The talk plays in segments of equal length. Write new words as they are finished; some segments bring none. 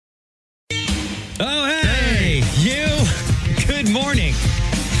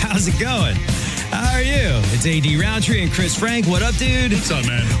How's it going? How are you? It's A.D. Roundtree and Chris Frank. What up, dude? What's up,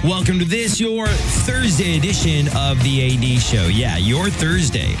 man? Welcome to this, your Thursday edition of the A.D. Show. Yeah, your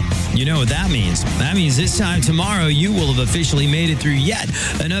Thursday. You know what that means. That means this time tomorrow, you will have officially made it through yet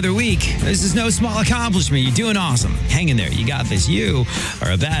another week. This is no small accomplishment. You're doing awesome. Hang in there. You got this. You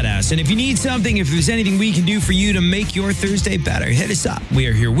are a badass. And if you need something, if there's anything we can do for you to make your Thursday better, hit us up. We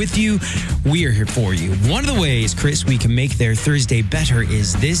are here with you. We are here for you. One of the ways, Chris, we can make their Thursday better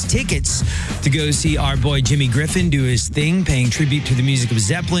is this: tickets to go see our boy Jimmy Griffin do his thing, paying tribute to the music of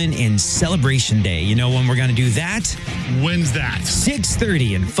Zeppelin in Celebration Day. You know when we're going to do that? When's that?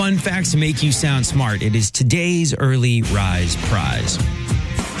 6:30. And fun facts to make you sound smart. It is today's early rise prize.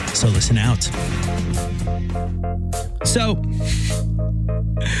 So listen out. So,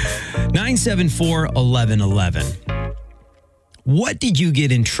 974-1111. What did you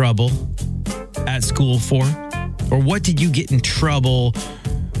get in trouble at school for? Or what did you get in trouble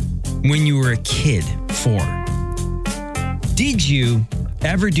when you were a kid for? Did you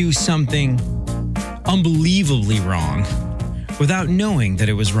ever do something unbelievably wrong without knowing that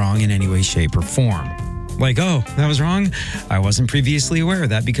it was wrong in any way, shape, or form? Like, oh, that was wrong? I wasn't previously aware of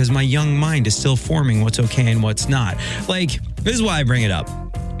that because my young mind is still forming what's okay and what's not. Like, this is why I bring it up.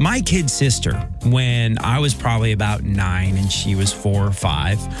 My kid sister, when I was probably about 9 and she was 4 or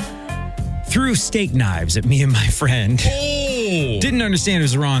 5, threw steak knives at me and my friend. Oh! Didn't understand it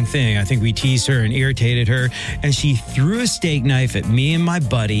was the wrong thing. I think we teased her and irritated her. And she threw a steak knife at me and my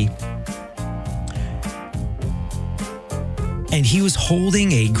buddy. And he was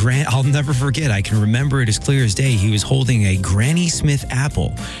holding I'll never forget. I can remember it as clear as day. He was holding a Granny Smith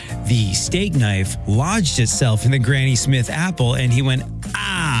apple. The steak knife lodged itself in the Granny Smith apple. And he went,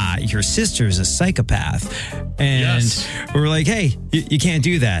 your sister's a psychopath. And Yes. we were like, hey, you can't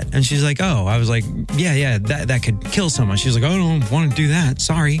do that. And she's like, oh. I was like, yeah, that could kill someone. She was like, oh, I don't want to do that.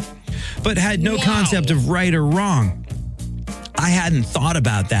 Sorry. But had no concept of right or wrong. I hadn't thought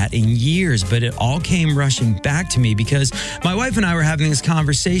about that in years, but it all came rushing back to me because my wife and I were having this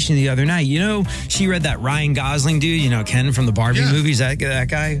conversation the other night. You know, she read that Ryan Gosling dude, you know, Ken from the Barbie movies, that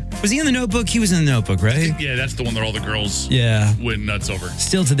guy. Was he in The Notebook? He was in The Notebook, right? Yeah, that's the one that all the girls went nuts over.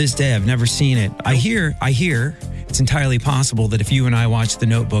 Still to this day, I've never seen it. I hear it's entirely possible that if you and I watch The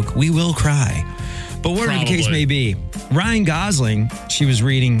Notebook, we will cry. But whatever the case may be, Ryan Gosling, she was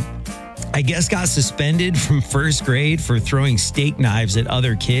reading, I guess got suspended from first grade for throwing steak knives at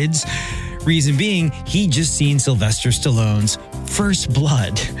other kids. Reason being, he just seen Sylvester Stallone's First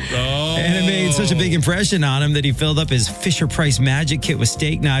Blood. Oh. And it made such a big impression on him that he filled up his Fisher-Price magic kit with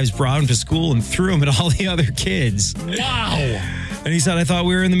steak knives, brought him to school, and threw them at all the other kids. Wow. And he said, I thought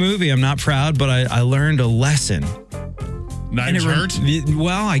we were in the movie. I'm not proud, but I learned a lesson. Knives hurt?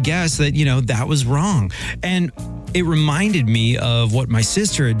 Well, I guess that, that was wrong. And it reminded me of what my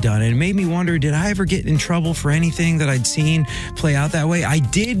sister had done. And it made me wonder, did I ever get in trouble for anything that I'd seen play out that way? I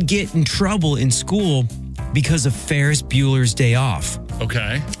did get in trouble in school because of Ferris Bueller's Day Off.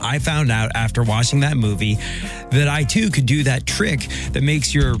 Okay. I found out after watching that movie that I, too, could do that trick that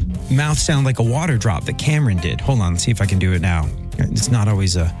makes your mouth sound like a water drop that Cameron did. Hold on, let's see if I can do it now. It's not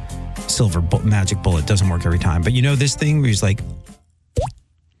always a silver magic bullet. It doesn't work every time. But you know this thing where he's like...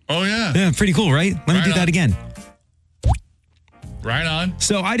 Oh, yeah. Yeah, pretty cool, right? Let me do that again. Right on.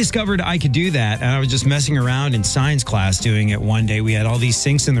 So I discovered I could do that, and I was just messing around in science class doing it one day. We had all these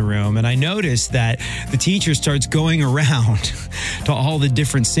sinks in the room, and I noticed that the teacher starts going around to all the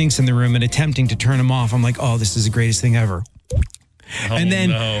different sinks in the room and attempting to turn them off. I'm like, oh, this is the greatest thing ever. And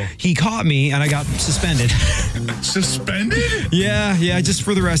then he caught me, and I got suspended. Suspended? Yeah, just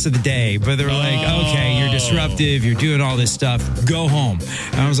for the rest of the day. But they were like, okay, you're disruptive, you're doing all this stuff, go home.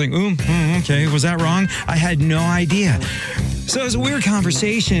 And I was like, okay, was that wrong? I had no idea. So it was a weird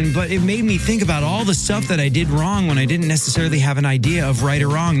conversation, but it made me think about all the stuff that I did wrong when I didn't necessarily have an idea of right or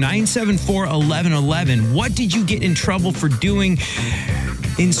wrong. 974-1111. What did you get in trouble for doing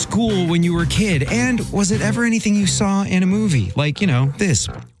in school when you were a kid? And was it ever anything you saw in a movie? Like, this.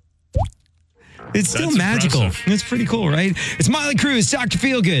 It's still That's magical. impressive. It's pretty cool, right? It's Miley Cruz, Dr.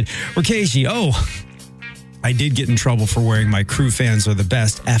 Feelgood. We're Casey. Oh, I did get in trouble for wearing my Crew Fans Are the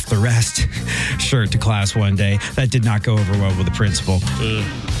Best, F the Rest shirt to class one day. That did not go over well with the principal.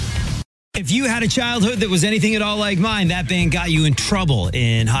 If you had a childhood that was anything at all like mine, that band got you in trouble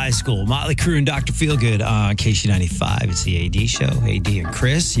in high school. Motley Crue and Dr. Feelgood on KC95. It's the AD show. AD and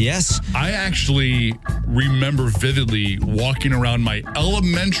Chris, yes? I actually remember vividly walking around my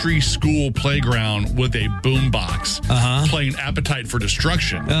elementary school playground with a boombox, playing Appetite for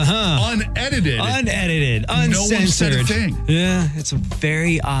Destruction, unedited, uncensored. No one said a thing. Yeah, it's a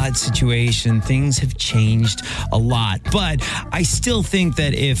very odd situation. Things have changed a lot, but I still think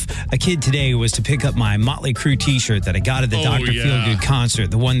that if a kid today was to pick up my Motley Crue T-shirt that I got at the Dr. Feelgood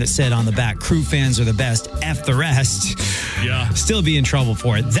concert, the one that said on the back, "Crew fans are the best, F the rest," still be in trouble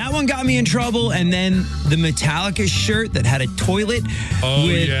for it. That one got me in trouble, and then the Metallica shirt that had a toilet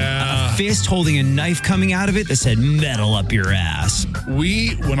with a fist holding a knife coming out of it that said "metal up your ass."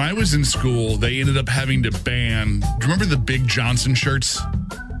 When I was in school, they ended up having to ban. Do you remember the Big Johnson shirts?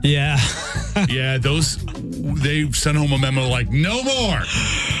 Yeah. Yeah, they sent home a memo like, no more.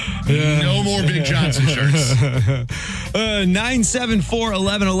 No more Big Johnson shirts.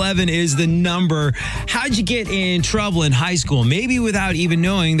 974-1111 is the number. How'd you get in trouble in high school? Maybe without even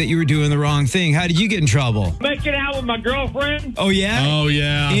knowing that you were doing the wrong thing. How did you get in trouble? Making out with my girlfriend. Oh, yeah? Oh,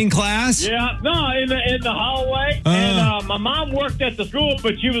 yeah. In class? Yeah. No, in the hallway. And my mom worked at the school,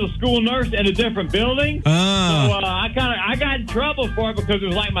 but she was a school nurse in a different building. So I got in trouble for it because it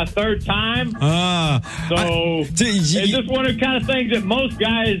was like my third time. It's just one of the kind of things that most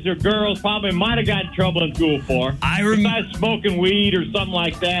guys or girls probably might have got in trouble in school for. Besides smoking weed or something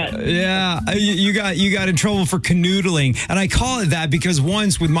like that. Yeah, you got in trouble for canoodling, and I call it that because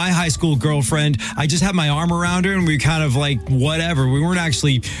once with my high school girlfriend, I just had my arm around her and we kind of like whatever. We weren't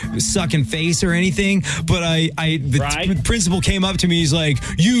actually sucking face or anything, but the principal came up to me. He's like,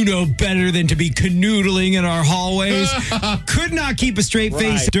 "You know better than to be canoodling in our hallways." Could not keep a straight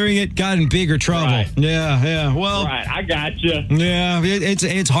face during it. Got in bigger trouble. Yeah. Well, I got you. Yeah,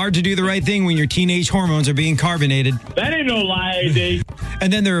 it's hard to do the right thing when your teenage hormones are being carbonated. That ain't no lie, AD.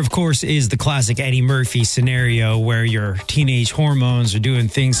 And then there, of course, is the classic Eddie Murphy scenario where your teenage hormones are doing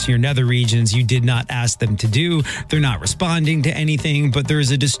things to your nether regions you did not ask them to do. They're not responding to anything, but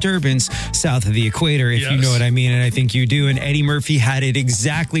there's a disturbance south of the equator, if you know what I mean, and I think you do. And Eddie Murphy had it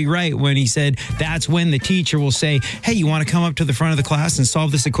exactly right when he said that's when the teacher will say, "Hey, you want to come up to the front of the class and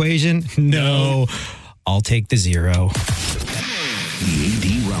solve this equation?" No. I'll take the 0. The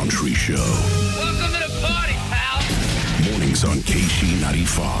A.D. Roundtree Show. Welcome to the party, pal. Mornings on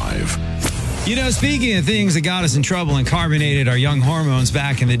KC95. You know, speaking of things that got us in trouble and carbonated our young hormones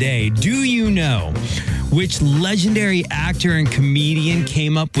back in the day, do you know which legendary actor and comedian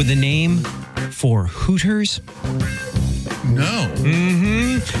came up with the name for Hooters? No.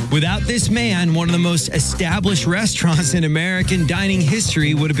 Without this man, one of the most established restaurants in American dining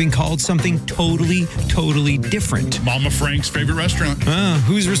history would have been called something totally different. Mama Frank's favorite restaurant.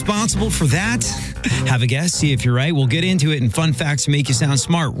 Who's responsible for that? Have a guess. See if you're right. We'll get into it in fun facts to make you sound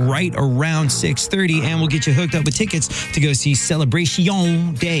smart right around 6:30, and we'll get you hooked up with tickets to go see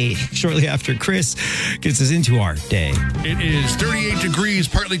Celebration Day shortly after Chris gets us into our day. It is 38 degrees,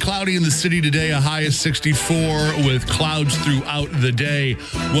 partly cloudy in the city today, a high of 64 with clouds throughout the day.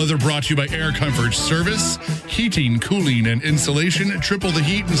 Weather brought to you by Air Comfort Service. Heating, cooling, and insulation. Triple the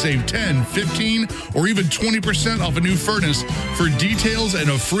heat and save 10, 15, or even 20% off a new furnace. For details and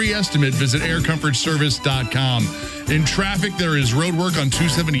a free estimate, visit aircomfortservice.com. In traffic, there is road work on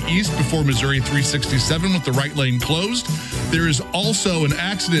 270 East before Missouri 367 with the right lane closed. There is also an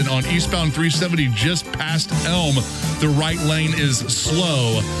accident on eastbound 370 just past Elm. The right lane is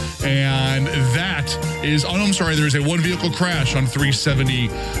slow. And that is, there's a one-vehicle crash on 370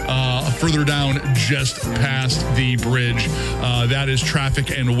 further down just past the bridge. That is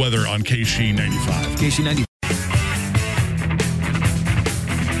traffic and weather on KC95. KC95.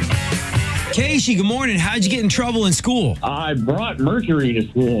 Casey, good morning. How'd you get in trouble in school? I brought mercury to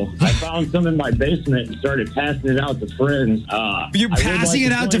school. I found some in my basement and started passing it out to friends. You're passing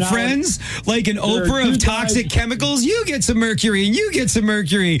it out to friends? Like an Oprah of toxic chemicals? You get some mercury and you get some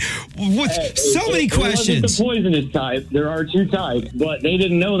mercury. So many questions. It wasn't the poisonous type. There are 2 types, but they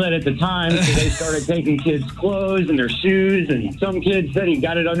didn't know that at the time, so they started taking kids' clothes and their shoes, and some kid said he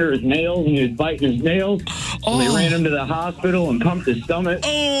got it under his nails and he was biting his nails. So they ran him to the hospital and pumped his stomach.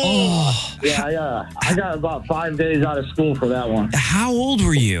 Yeah, I got about 5 days out of school for that one. How old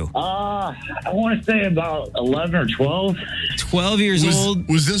were you? I want to say about 11 or 12. 12 years old.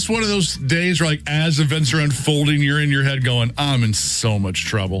 Was this one of those days where, like, as events are unfolding, you're in your head going, I'm in so much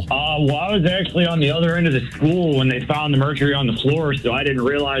trouble? Well, I was actually on the other end of the school when they found the mercury on the floor, so I didn't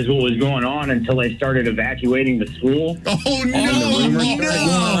realize what was going on until they started evacuating the school. Oh, no. And the rumors started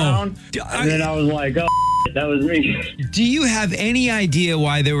going around. And then I was like, oh, That was me. Do you have any idea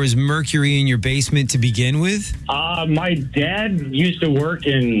why there was mercury in your basement to begin with? My dad used to work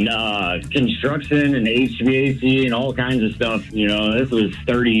in construction and HVAC and all kinds of stuff. You know, this was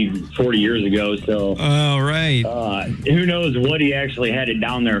 30, 40 years ago. So, oh, right. Who knows what he actually had it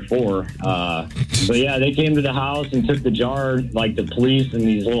down there for. But yeah, they came to the house and took the jar, like the police and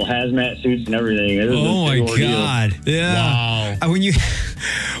these little hazmat suits and everything. It was oh, my God. Yeah. Wow.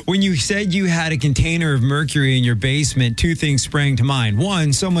 When you said you had a container of mercury in your basement, two things sprang to mind.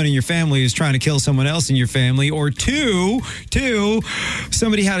 One, someone in your family is trying to kill someone else in your family. Or two,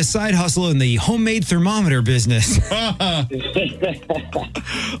 somebody had a side hustle in the homemade thermometer business.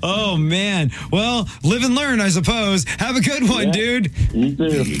 Oh, man. Well, live and learn, I suppose. Have a good one, dude. You too.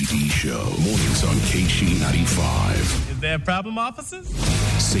 The AD Show. Mornings on KC95. Is there a problem, officers?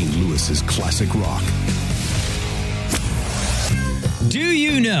 St. Louis's classic rock. Do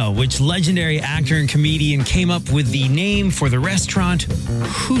you know which legendary actor and comedian came up with the name for the restaurant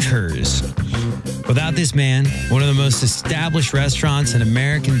Hooters? Without this man, one of the most established restaurants in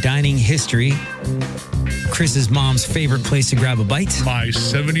American dining history, Chris's mom's favorite place to grab a bite. My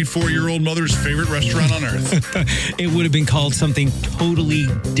 74-year-old mother's favorite restaurant on earth. It would have been called something totally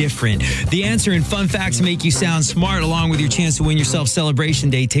different. The answer and fun facts make you sound smart, along with your chance to win yourself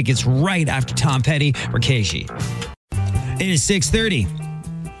Celebration Day tickets right after Tom Petty or Casey. It is 6:30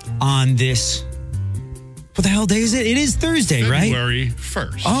 on this. What the hell day is it? It is Thursday, right? February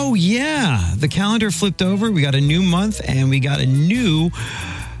 1st. Oh, yeah. The calendar flipped over. We got a new month and we got a new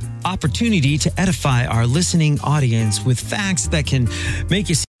opportunity to edify our listening audience with facts that can make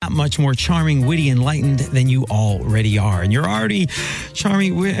you that much more charming, witty, enlightened than you already are. And you're already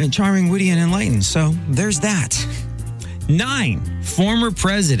charming, witty, and enlightened. So there's that. 9 former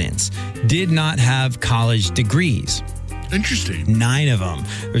presidents did not have college degrees. Interesting. 9 of them.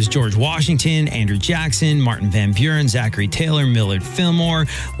 There's George Washington, Andrew Jackson, Martin Van Buren, Zachary Taylor, Millard Fillmore,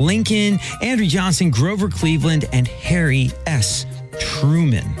 Lincoln, Andrew Johnson, Grover Cleveland, and Harry S.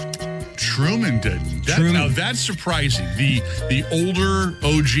 Truman. Truman didn't. Truman. Now, that's surprising. The older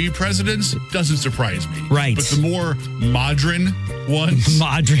OG presidents doesn't surprise me. Right. But the more modern ones,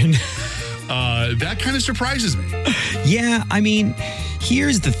 that kind of surprises me. Yeah, I mean,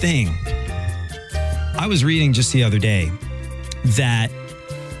 here's the thing. I was reading just the other day that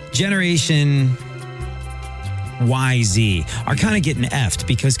Generation YZ are kind of getting effed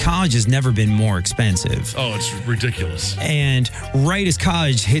because college has never been more expensive. Oh, it's ridiculous. And right as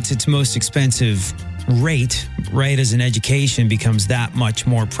college hits its most expensive rate, right as an education becomes that much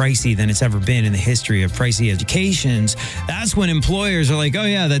more pricey than it's ever been in the history of pricey educations, that's when employers are like, oh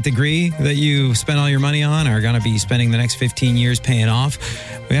yeah, that degree that you spent all your money on are going to be spending the next 15 years paying off.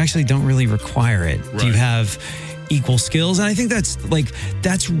 We actually don't really require it. Right. Do you have equal skills? And I think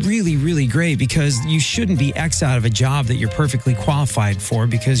that's really, really great because you shouldn't be X'd out of a job that you're perfectly qualified for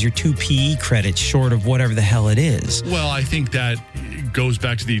because you're 2 PE credits short of whatever the hell it is. Well, I think that goes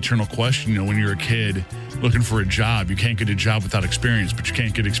back to the eternal question. You know, when you're a kid looking for a job, you can't get a job without experience, but you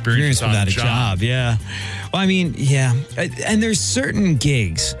can't get experience without a job. Yeah. Well, I mean, yeah. And there's certain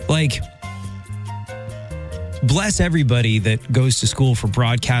gigs, like, bless everybody that goes to school for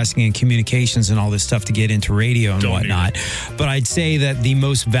broadcasting and communications and all this stuff to get into radio and whatnot. But I'd say that the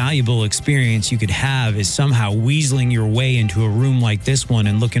most valuable experience you could have is somehow weaseling your way into a room like this one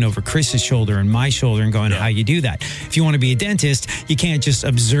and looking over Chris's shoulder and my shoulder and going, how you do that? If you want to be a dentist, you can't just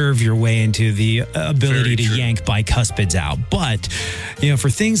observe your way into the ability to yank bicuspids out. But, you know,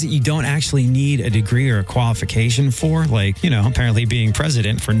 for things that you don't actually need a degree or a qualification for, like, you know, apparently being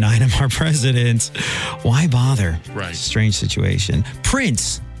president for 9 of our presidents, why bother? Right. Strange situation.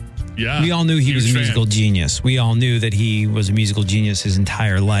 Prince. Yeah. We all knew he was a Huge musical fan. genius. We all knew that he was a musical genius his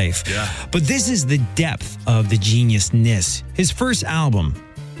entire life. Yeah. But this is the depth of the geniusness. His first album,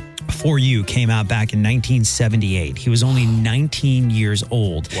 For You, came out back in 1978. He was only 19 years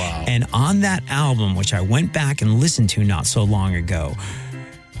old. Wow. And on that album, which I went back and listened to not so long ago,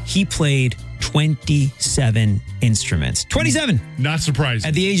 he played 27 instruments. 27! Not surprising.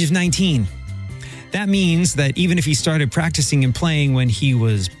 At the age of 19. That means that even if he started practicing and playing when he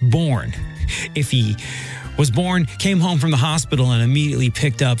was born, if he was born, came home from the hospital and immediately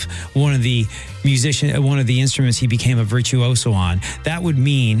picked up one of the instruments he became a virtuoso on, that would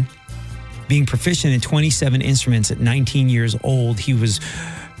mean being proficient in 27 instruments at 19 years old, he was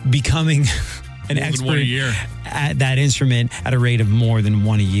becoming an expert at that instrument at a rate of more than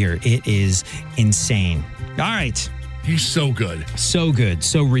 1 a year. It is insane. All right. He's so good. So good.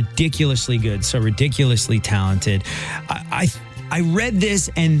 So ridiculously good. So ridiculously talented. I read this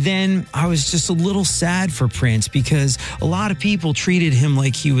and then I was just a little sad for Prince because a lot of people treated him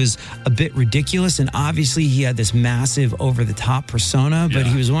like he was a bit ridiculous. And obviously he had this massive over-the-top persona, but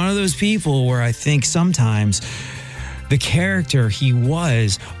he was one of those people where I think sometimes the character he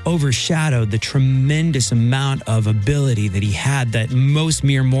was overshadowed the tremendous amount of ability that he had that most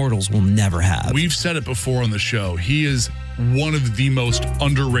mere mortals will never have. We've said it before on the show. He is one of the most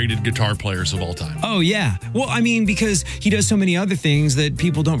underrated guitar players of all time. Oh, yeah. Well, I mean, because he does so many other things that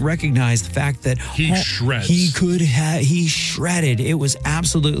people don't recognize the fact that he shreds. He shredded. It was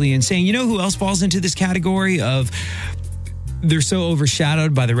absolutely insane. You know who else falls into this category of they're so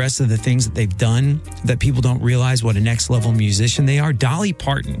overshadowed by the rest of the things that they've done that people don't realize what a next level musician they are? Dolly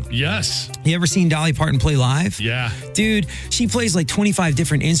Parton. Yes. You ever seen Dolly Parton play live? Yeah. Dude, she plays like 25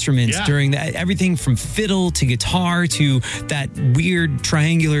 different instruments during that. Everything from fiddle to guitar to that weird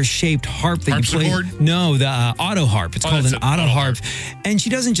triangular shaped harp that you play. No, the auto harp. It's called an auto harp. And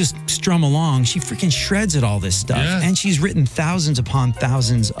she doesn't just strum along. She freaking shreds at all this stuff. Yeah. And she's written thousands upon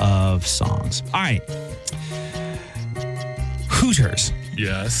thousands of songs. All right. Hooters.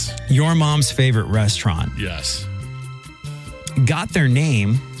 Yes. Your mom's favorite restaurant. Yes. Got their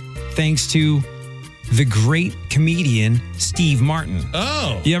name thanks to the great comedian Steve Martin.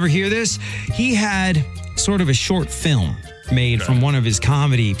 Oh. You ever hear this? He had sort of a short film made from one of his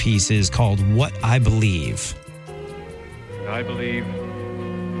comedy pieces called What I Believe. I believe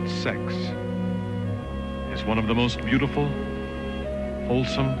sex is one of the most beautiful,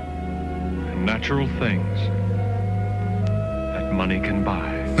 wholesome, and natural things that money can buy.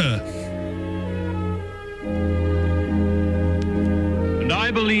 And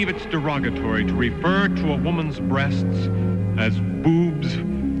I believe it's derogatory to refer to a woman's breasts as boobs,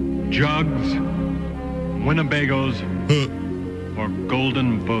 jugs, Winnebagos, or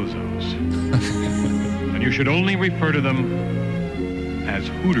golden bozos. And you should only refer to them as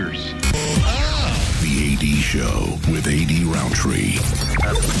Hooters. The AD Show with AD Roundtree.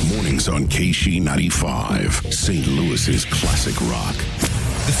 Mornings on KC95, St. Louis's classic rock.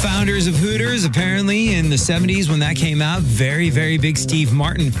 The founders of Hooters, apparently in the 70s when that came out, very, very big Steve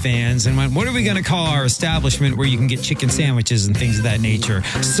Martin fans and went, what are we going to call our establishment where you can get chicken sandwiches and things of that nature?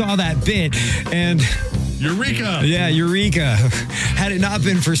 Saw that bit and... Eureka! Yeah, Eureka. Had it not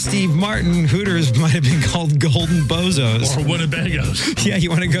been for Steve Martin, Hooters might have been called Golden Bozos. Or Winnebagos. Yeah, you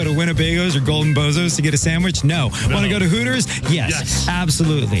want to go to Winnebagos or Golden Bozos to get a sandwich? No. Want to go to Hooters? Yes,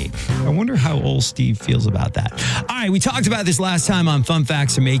 absolutely. I wonder how old Steve feels about that. All right, we talked about this last time on Fun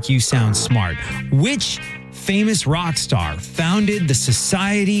Facts to Make You Sound Smart. Which famous rock star founded the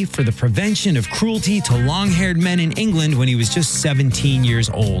Society for the Prevention of Cruelty to Long-Haired Men in England when he was just 17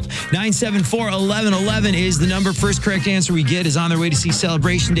 years old? 974-1111 is the number. First correct answer we get is on their way to see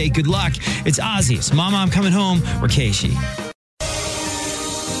Celebration Day. Good luck. It's Ozzy's Mama, I'm Coming Home, or Casey.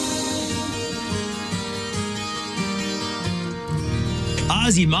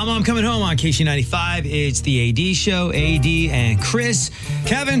 Ozzy, Mama, I'm Coming Home on KC95. It's the AD Show, AD and Chris.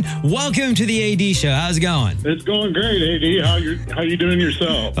 Kevin, welcome to the AD Show. How's it going? It's going great, AD. How you doing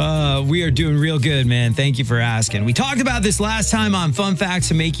yourself? We are doing real good, man. Thank you for asking. We talked about this last time on Fun Facts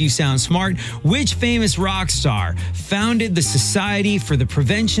to Make You Sound Smart. Which famous rock star founded the Society for the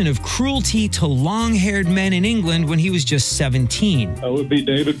Prevention of Cruelty to Long-Haired Men in England when he was just 17? That would be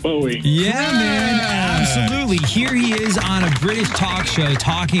David Bowie. Yeah, man. Absolutely. Here he is on a British talk show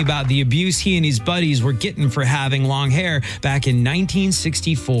talking about the abuse he and his buddies were getting for having long hair back in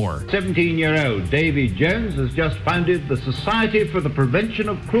 1964. 17-year-old Davy Jones has just founded the Society for the Prevention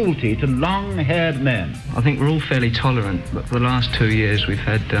of Cruelty to Long-Haired Men. I think we're all fairly tolerant, but for the last 2 years we've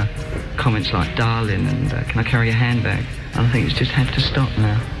had comments like darling and can I carry a handbag? And I think it's just had to stop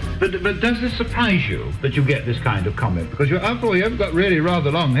now. But does this surprise you that you get this kind of comment? Because after all, you've got really rather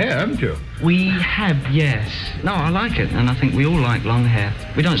long hair, haven't you? We have, yes. No, I like it, and I think we all like long hair.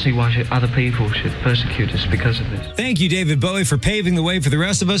 We don't see why other people should persecute us because of this. Thank you, David Bowie, for paving the way for the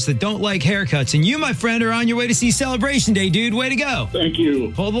rest of us that don't like haircuts. And you, my friend, are on your way to see Celebration Day, dude. Way to go. Thank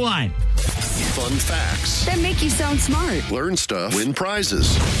you. Hold the line. Fun facts that make you sound smart. Learn stuff. Win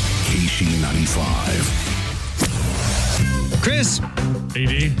prizes. KC95. Chris,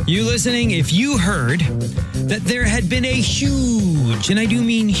 AD, you listening? If you heard that there had been a huge, and I do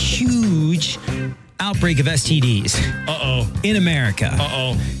mean huge, outbreak of STDs in America,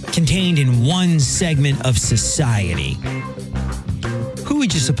 contained in one segment of society, who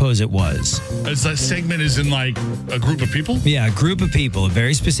would you suppose it was? As that segment is in like a group of people? Yeah, a group of people, a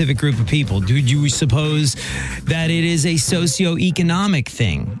very specific group of people. Do you suppose that it is a socioeconomic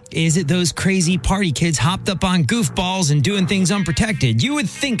thing? Is it those crazy party kids hopped up on goofballs and doing things unprotected? You would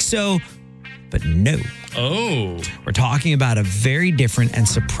think so, But no. Oh. We're talking about a very different and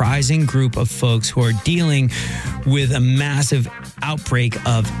surprising group of folks who are dealing with a massive outbreak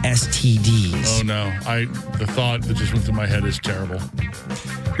of STDs. Oh, no. The thought that just went through my head is terrible.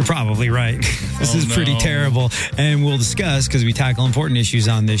 You're probably right. This is pretty terrible. And we'll discuss, because we tackle important issues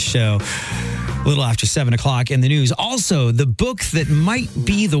on this show, a little after 7 o'clock in the news. Also, the book that might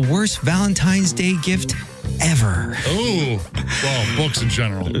be the worst Valentine's Day gift ever. Oh, well, books in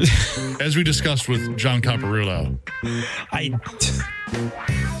general. As we discussed with John Caparulo.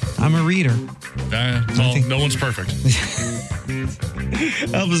 I'm a reader. Well, no one's perfect.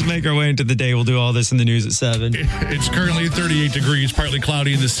 Help us make our way into the day. We'll do all this in the news at 7. It's currently 38 degrees, partly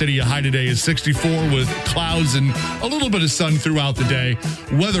cloudy in the city. A high today is 64 with clouds and a little bit of sun throughout the day.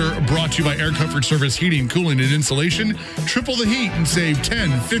 Weather brought to you by Air Comfort Service Heating, Cooling, and Insulation. Triple the heat and save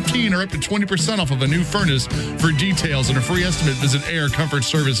 10, 15, or up to 20% off of a new furnace. For details and a free estimate, visit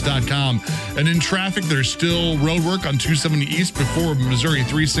aircomfortservice.com. And in traffic, there's still road work on 270 East before Missouri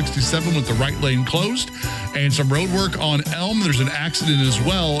 367 with the right lane closed. And some road work on Elm. There's an accident as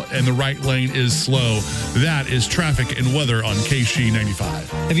well, and the right lane is slow. That is traffic and weather on KC 95.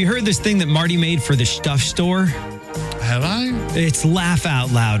 Have you heard this thing that Marty made for the stuff store? Have I? It's laugh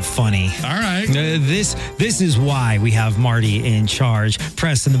out loud funny. All right. This is why we have Marty in charge,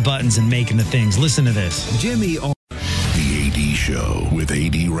 pressing the buttons and making the things. Listen to this. Jimmy on the AD Show with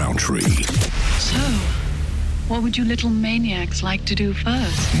AD Roundtree. So, what would you little maniacs like to do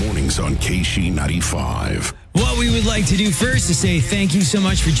first? Mornings on KC 95. What we would like to do first is say thank you so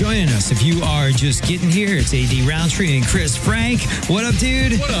much for joining us. If you are just getting here, it's AD Roundtree and Chris Frank. What up,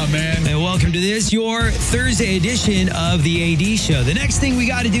 dude? What up, man? And welcome to this, your Thursday edition of the AD Show. The next thing we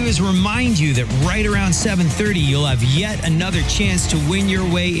got to do is remind you that right around 7:30, you'll have yet another chance to win your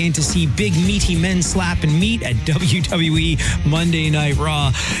way in to see big meaty men slap and meet at WWE Monday Night Raw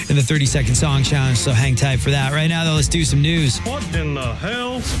in the 30-second song challenge. So hang tight for that. Right now, though, let's do some news. What in the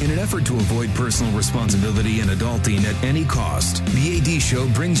hell? In an effort to avoid personal responsibility and adulting at any cost, the AD Show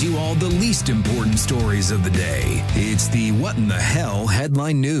brings you all the least important stories of the day. It's the What in the Hell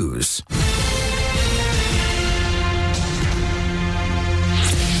headline news.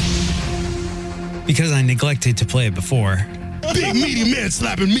 Because I neglected to play it before. Big meaty man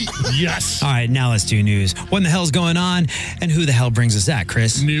slapping meat. Yes. All right, now let's do news. What in the hell's going on, and who the hell brings us that,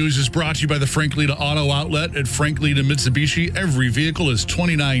 Chris? News is brought to you by the Frank Leda Auto Outlet at Frank Leda Mitsubishi. Every vehicle is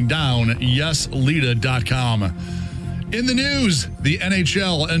 29 down. YesLeda.com. In the news, the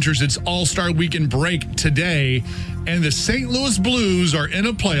NHL enters its All-Star Weekend break today, and the St. Louis Blues are in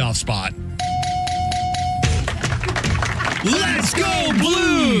a playoff spot. Let's go,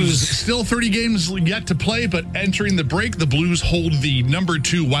 Blues! Still 30 games yet to play, but entering the break, the Blues hold the number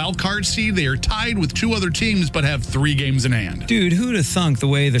 2 wild card seed. They are tied with 2 other teams, but have 3 games in hand. Dude, who'd have thunk the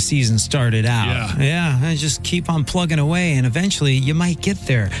way the season started out? Yeah, I just keep on plugging away, and eventually you might get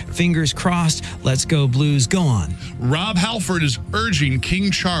there. Fingers crossed. Let's go, Blues. Go on. Rob Halford is urging King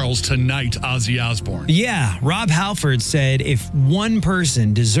Charles to knight Ozzy Osbourne. Yeah, Rob Halford said if one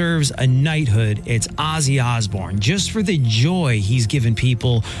person deserves a knighthood, it's Ozzy Osbourne, just for the joy he's given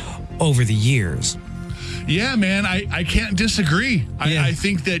people over the years. Yeah, man, I can't disagree. Yeah. I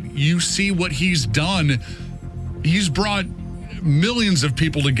think that you see what he's done. He's brought millions of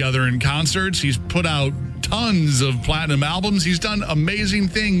people together in concerts. He's put out tons of platinum albums. He's done amazing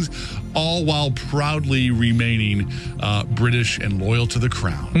things, all while proudly remaining British and loyal to the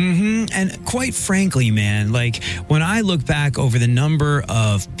crown. Mm-hmm. And quite frankly, man, like when I look back over the number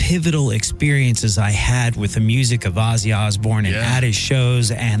of pivotal experiences I had with the music of Ozzy Osbourne and at his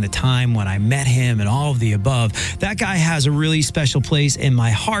shows and the time when I met him and all of the above, that guy has a really special place in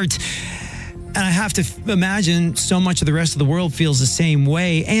my heart. And I have to imagine so much of the rest of the world feels the same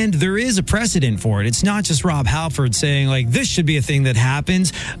way. And there is a precedent for it. It's not just Rob Halford saying, like, this should be a thing that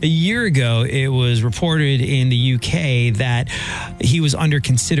happens. A year ago, it was reported in the UK that he was under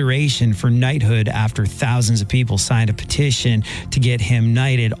consideration for knighthood after thousands of people signed a petition to get him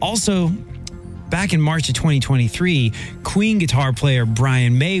knighted. Also, back in March of 2023, Queen guitar player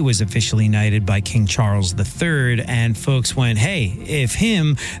Brian May was officially knighted by King Charles III, and folks went, hey, if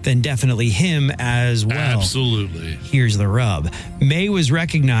him, then definitely him as well. Absolutely. Here's the rub. May was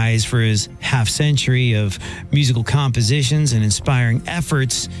recognized for his half-century of musical compositions and inspiring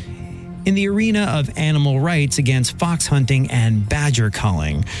efforts in the arena of animal rights against fox hunting and badger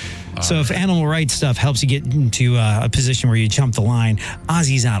culling. So if animal rights stuff helps you get into a position where you jump the line,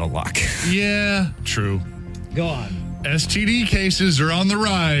 Ozzy's out of luck. Yeah, true. Go on. STD cases are on the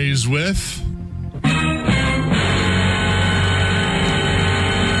rise with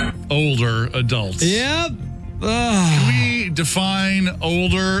older adults. Yep. Can we define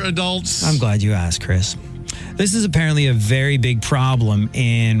older adults? I'm glad you asked, Chris. This is apparently a very big problem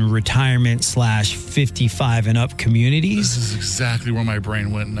in retirement/55 and up communities. This is exactly where my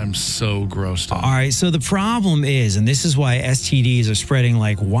brain went, and I'm so grossed out. All right, so the problem is, and this is why STDs are spreading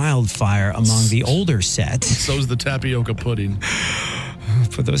like wildfire among the older set. So's the tapioca pudding.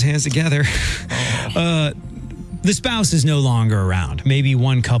 Put those hands together. The spouse is no longer around. Maybe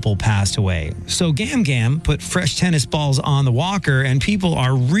one couple passed away. So Gam Gam put fresh tennis balls on the walker, and people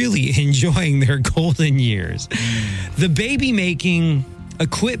are really enjoying their golden years. The baby-making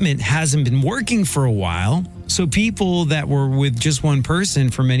equipment hasn't been working for a while, so people that were with just one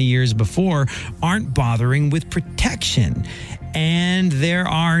person for many years before aren't bothering with protection. And there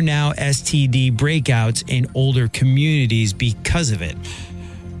are now STD breakouts in older communities because of it.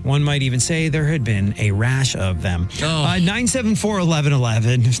 One might even say there had been a rash of them.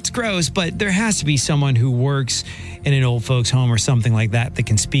 974-1111. It's gross, but there has to be someone who works in an old folks home or something like that that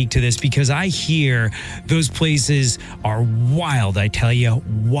can speak to this, because I hear those places are wild. I tell you,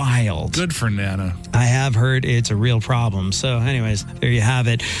 wild. Good for Nana. I have heard it's a real problem. So anyways, there you have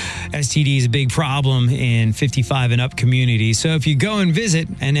it. STD is a big problem in 55 and up communities. So if you go and visit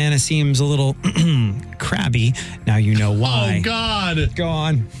and Nana seems a little crabby, now you know why. Oh, God. Go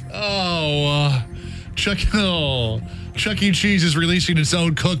on. Chuck E. Cheese is releasing its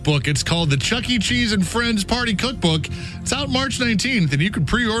own cookbook. It's called the Chuck E. Cheese and Friends Party Cookbook. It's out March 19th, and you can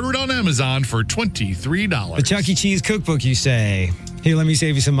pre-order it on Amazon for $23. The Chuck E. Cheese cookbook, you say? Here, let me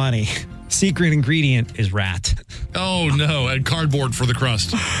save you some money. Secret ingredient is rat. Oh, no, and cardboard for the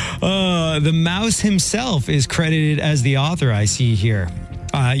crust. The mouse himself is credited as the author, I see here.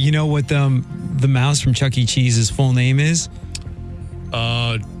 You know what the mouse from Chuck E. Cheese's full name is?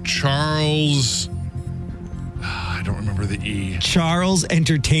 Charles... I don't remember the E. Charles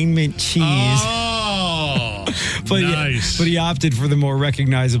Entertainment Cheese. Oh, nice. But he opted for the more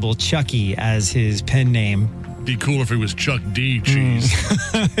recognizable Chucky as his pen name. Be cool if it was Chuck D. Cheese.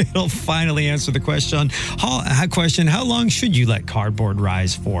 It'll finally answer the question. How long should you let cardboard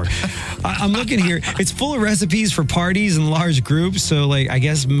rise for? I'm looking here. It's full of recipes for parties and large groups. So, like, I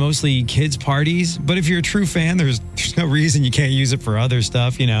guess mostly kids' parties. But if you're a true fan, there's no reason you can't use it for other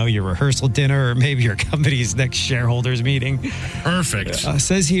stuff. You know, your rehearsal dinner or maybe your company's next shareholders meeting. Perfect.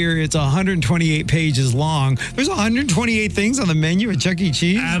 Says here it's 128 pages long. There's 128 things on the menu at Chuck E.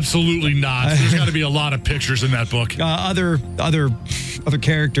 Cheese? Absolutely not. There's got to be a lot of pictures in that book. Other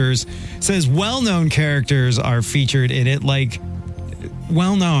characters. Says well-known characters are featured in it, like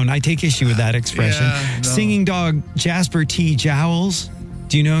well-known. I take issue with that expression. Yeah, no. Singing dog Jasper T. Jowls.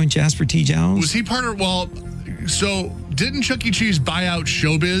 Do you know Jasper T. Jowls? Was he part of... Well, so didn't Chuck E. Cheese buy out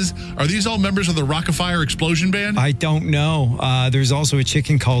Showbiz? Are these all members of the Rockafire Explosion Band? I don't know. There's also a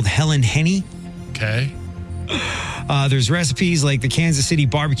chicken called Helen Henny. Okay. There's recipes like the Kansas City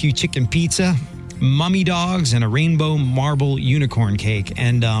barbecue chicken pizza, mummy dogs, and a rainbow marble unicorn cake.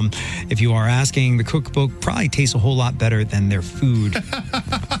 And if you are asking, the cookbook probably tastes a whole lot better than their food.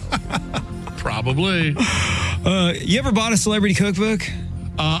 Probably. You ever bought a celebrity cookbook?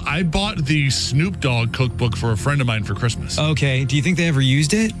 I bought the Snoop Dogg cookbook for a friend of mine for Christmas. Okay. Do you think they ever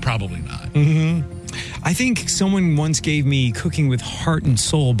used it? Probably not. Mm-hmm. I think someone once gave me Cooking with Heart and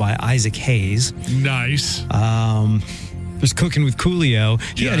Soul by Isaac Hayes. Nice. There's Cooking with Coolio.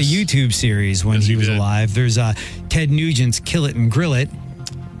 He had a YouTube series when he was alive. There's Ted Nugent's Kill It and Grill It.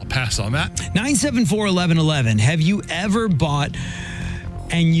 I'll pass on that. 974-1111. Have you ever bought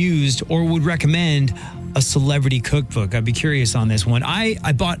and used or would recommend a celebrity cookbook? I'd be curious on this one. I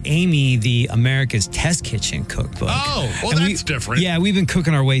bought Amy the America's Test Kitchen cookbook. Oh, well, that's different. Yeah, we've been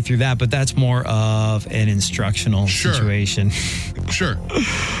cooking our way through that, but that's more of an instructional situation. Sure.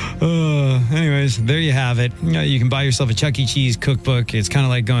 Anyways, there you have it. You can buy yourself a Chuck E. Cheese cookbook. It's kind of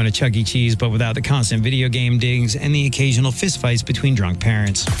like going to Chuck E. Cheese, but without the constant video game dings and the occasional fistfights between drunk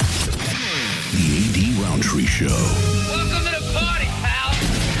parents. The A.D. Roundtree Show. Welcome to the party, pal.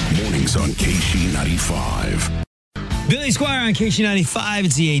 Mornings on KC95. Billy Squire on KC95.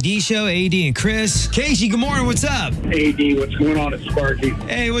 It's the AD show. AD and Chris. Casey, good morning. What's up? AD, what's going on? It's Sparky.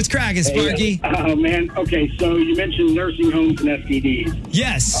 Hey, what's cracking, Sparky? Oh, man. Okay, so you mentioned nursing homes and STDs.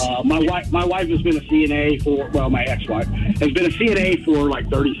 Yes. My wife has been a CNA my ex-wife has been a CNA for like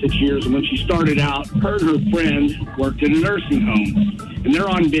 36 years. And when she started out, her and her friend worked in a nursing home. And they're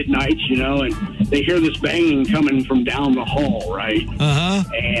on midnights, and they hear this banging coming from down the hall, right? Uh-huh.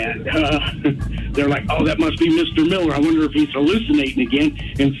 And they're like, oh, that must be Mr. Miller. I wonder if he's hallucinating again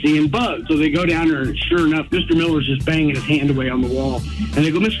and seeing bugs. So they go down there, and sure enough, Mr. Miller's just banging his hand away on the wall. And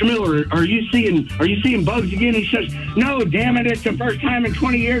they go, Mr. Miller, are you seeing bugs again? He says, no, damn it, it's the first time in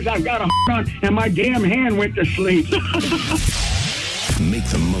 20 years I've got a on, and my damn hand went to sleep. Make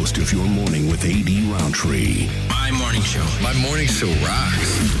the most of your morning with A.D. Roundtree. My morning show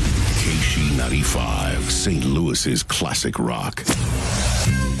rocks. KC95, St. Louis's classic rock.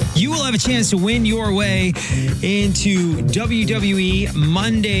 You will have a chance to win your way into WWE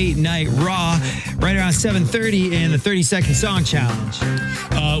Monday Night Raw right around 7:30 in the 30-second song challenge.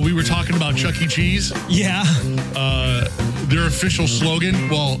 We were talking about Chuck E. Cheese. Yeah. Their official slogan,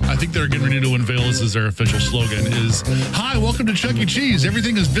 well, I think they're getting ready to unveil this as their official slogan, is, hi, welcome to Chuck E. Cheese.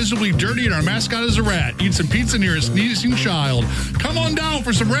 Everything is visibly dirty and our mascot is a rat. Eat some pizza near a sneezing child. Come on down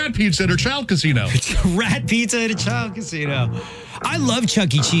for some rat pizza at our child casino. Rat pizza at a child casino. I loved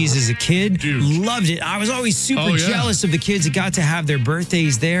Chuck E. Cheese as a kid. Dude. Loved it. I was always super jealous of the kids that got to have their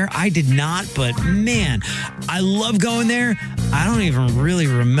birthdays there. I did not, but man, I love going there. I don't even really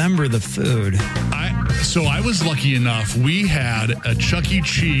remember the food. So I was lucky enough. We had a Chuck E.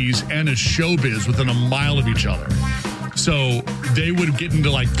 Cheese and a Showbiz within a mile of each other. So they would get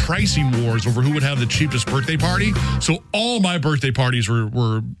into like pricing wars over who would have the cheapest birthday party. So all my birthday parties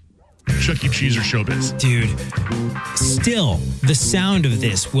were Chuck E. Cheese or Showbiz. Dude, still, the sound of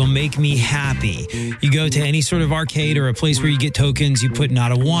this will make me happy. You go to any sort of arcade or a place where you get tokens, you put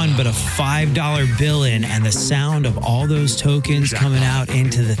not a $1, but a $5 bill in, and the sound of all those tokens coming out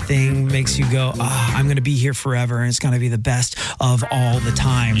into the thing makes you go, I'm going to be here forever, and it's going to be the best of all the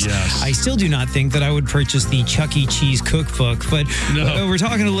times. Yes. I still do not think that I would purchase the Chuck E. Cheese cookbook, but we're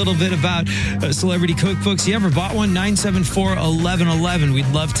talking a little bit about celebrity cookbooks. You ever bought one? 974-1111. We'd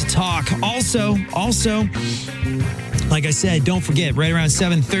love to talk. Also, like I said, don't forget, right around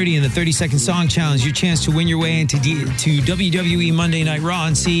 7:30 in the 30-second song challenge, your chance to win your way into to WWE Monday Night Raw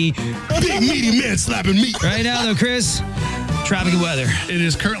and see big meaty man slapping meat. Right now, though, Chris, traffic and weather. It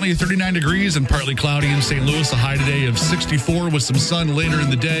is currently 39 degrees and partly cloudy in St. Louis. A high today of 64 with some sun later in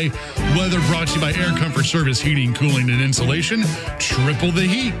the day. Weather brought to you by Air Comfort Service Heating, Cooling, and Insulation. Triple the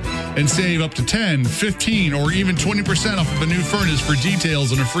heat and save up to 10, 15, or even 20% off of a new furnace. For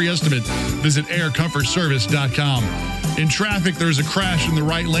details and a free estimate, visit aircomfortservice.com. In traffic, there's a crash in the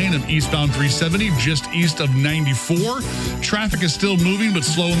right lane of eastbound 370, just east of 94. Traffic is still moving, but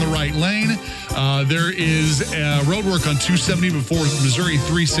slow in the right lane. There is road work on 270 before Missouri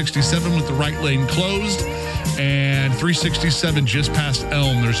 367 with the right lane closed. And 367 just past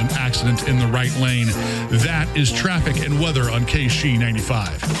Elm, there's an accident in the right lane. That is traffic and weather on KC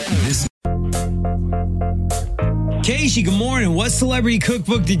 95. Casey, good morning. What celebrity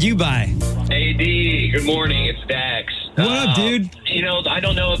cookbook did you buy? AD, good morning. It's Dax. What up, dude? You know, I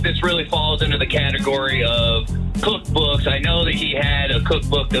don't know if this really falls into the category of cookbooks. I know that he had a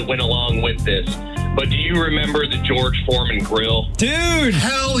cookbook that went along with this. But do you remember the George Foreman grill? Dude!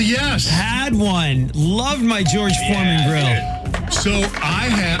 Hell yes! Had one. Loved my George Foreman grill. Dude. So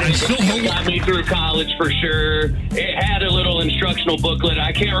I still hope. Got me through college for sure. It had a little instructional booklet.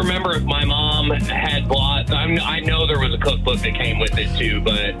 I can't remember if my mom had bought. I know there was a cookbook that came with it too,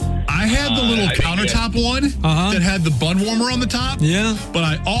 but I had the little countertop one that had the bun warmer on the top. Yeah. But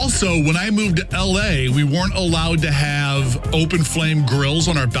I also, when I moved to LA, we weren't allowed to have open flame grills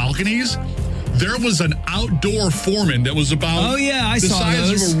on our balconies. There was an outdoor Foreman that was about the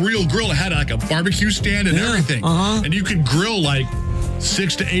size of a real grill. It had like a barbecue stand and everything. And you could grill like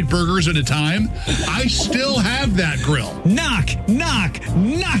 6 to 8 burgers at a time. I still have that grill. Knock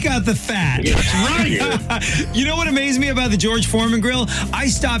out the fat. That's right. You know what amazed me about the George Foreman grill? I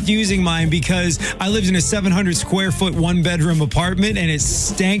stopped using mine because I lived in a 700 square foot 1-bedroom apartment and it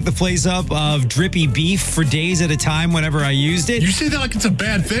stank the place up of drippy beef for days at a time whenever I used it. You say that like it's a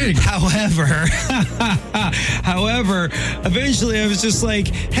bad thing. However, eventually I was just like,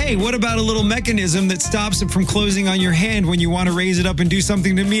 hey, what about a little mechanism that stops it from closing on your hand when you want to raise it up and do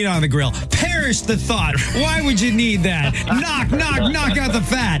something to meat on the grill? Perish the thought. Why would you need that? Knock out the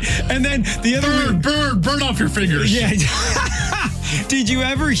fat. And then the other burn off your fingers. Yeah. Did you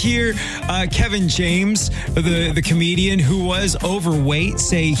ever hear Kevin James, the comedian who was overweight,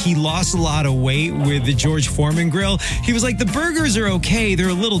 say he lost a lot of weight with the George Foreman grill? He was like, the burgers are okay, they're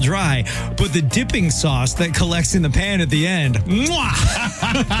a little dry, but the dipping sauce that collects in the pan at the end, mwah!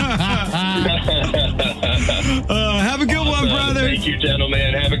 Have a good one, brother. Thank you,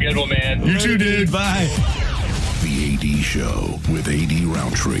 gentlemen. Have a good one, man. You too, dude. Bye. The AD Show with A.D.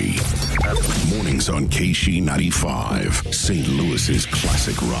 Roundtree. Mornings on KC95, St. Louis's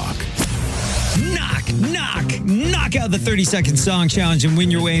classic rock. Knock out the 30-second song challenge and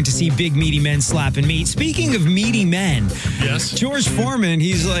win your way in to see big meaty men slapping meat. Speaking of meaty men, yes, George Foreman,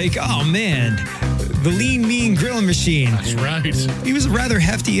 he's like, oh man, the lean, mean grilling machine. That's right. He was a rather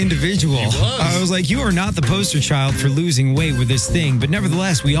hefty individual. He was. I was like, you are not the poster child for losing weight with this thing, but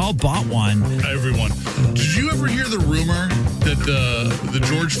nevertheless, we all bought one. Everyone. Did you ever hear the rumor that the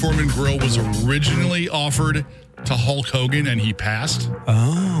George Foreman grill was originally offered to Hulk Hogan and he passed?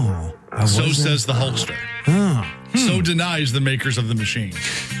 Oh. So says the Hulkster. Oh. So denies the makers of the machine.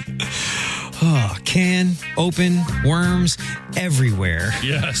 Oh, can, open, worms, everywhere.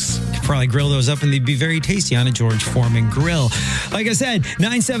 Yes. Could probably grill those up and they'd be very tasty on a George Foreman grill. Like I said,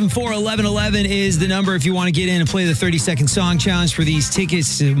 974-1111 is the number if you want to get in and play the 30-second song challenge for these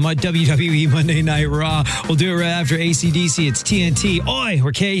tickets to WWE Monday Night Raw. We'll do it right after AC/DC. It's TNT. Oi,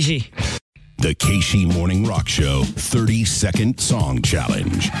 we're KG. The KC Morning Rock Show 30-second song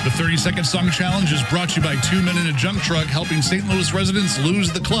challenge. The 30-second song challenge is brought to you by 2 Men in a Junk Truck, helping St. Louis residents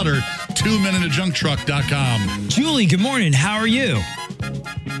lose the clutter. 2meninajunktruck.com. Julie, good morning. How are you?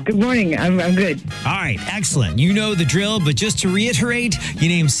 Good morning. I'm good. All right, excellent. You know the drill, but just to reiterate, you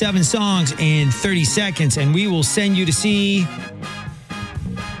name 7 songs in 30 seconds, and we will send you to see...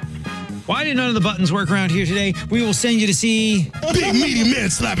 Why did none of the buttons work around here today? We will send you to see... Big meaty men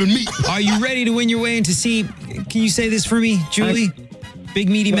slapping meat. Are you ready to win your way in to see... Can you say this for me, Julie? Big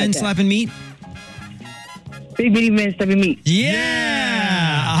meaty men slapping meat? Big meaty men slapping meat.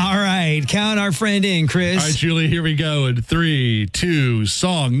 Yeah! All right. Count our friend in, Chris. All right, Julie, here we go. In 3, 2,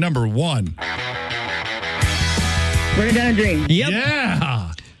 song number 1. Running Down a Dream. Yep.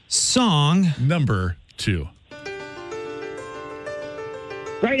 Yeah. Song number 2.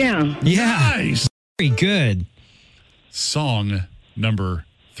 Right Now. Yeah. Nice. Very good. Song number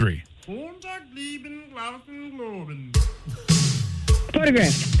 3.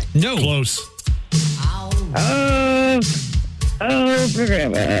 Photograph. No. Close.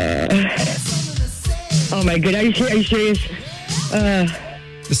 Photograph. Oh my God. Are you serious?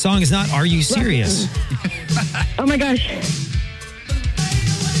 The song is not Are You Serious? Oh my gosh.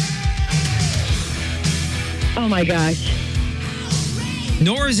 Oh my gosh.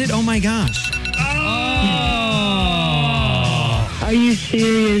 Nor is it Oh My Gosh. Oh. Are you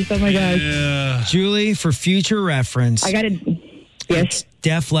serious? Oh my gosh. Yeah. Julie, for future reference. I got it. Yes.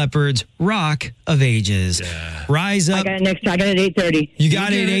 Def Leppard's Rock of Ages. Yeah. Rise Up. I got it next. I got it at 8:30. You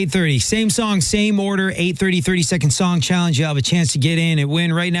got it at 8:30. Same song, same order, 8:30, 30-second song challenge. You have a chance to get in and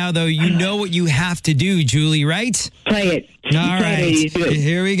win. Right now, though, you know what you have to do, Julie, right? Play it. All right.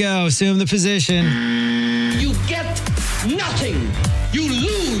 Here we go. Assume the position. You get nothing. You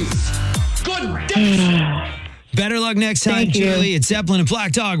lose. Good day. Better luck next time, Thank you. Julie. It's Zeppelin and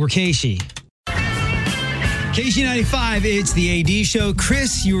Black Dog. We're Casey. KC95, it's the AD show.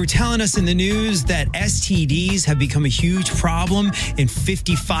 Chris, you were telling us in the news that STDs have become a huge problem in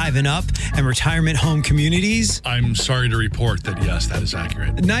 55 and up and retirement home communities. I'm sorry to report that, yes, that is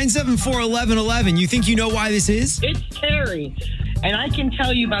accurate. 974-1111, you think you know why this is? It's Terry, and I can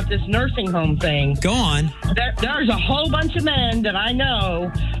tell you about this nursing home thing. Go on. There's a whole bunch of men that I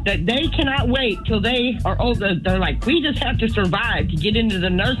know that they cannot wait till they are older. They're like, we just have to survive to get into the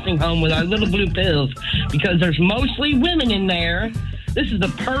nursing home with our little blue pills because there's mostly women in there. This is the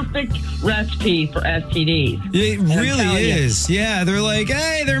perfect recipe for STDs. It really is. Yeah, they're like,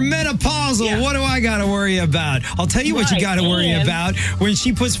 hey, they're menopausal. Yeah. What do I got to worry about? I'll tell you what you got to worry about. When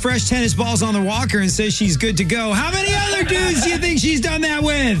she puts fresh tennis balls on the walker and says she's good to go, how many other dudes do you think she's done that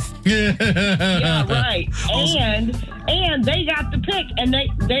with? Yeah, right. And they got to pick, and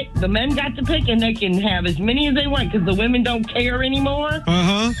the men got to pick, and they can have as many as they want because the women don't care anymore.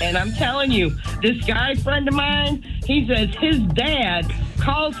 Uh-huh. And I'm telling you, this guy friend of mine, he says his dad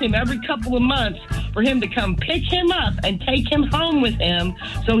calls him every couple of months for him to come pick him up and take him home with him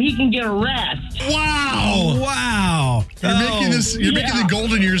so he can get a rest. Wow. Wow. You're making the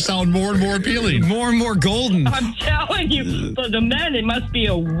golden years sound more and more appealing. More and more golden. I'm telling you, for the men, it must be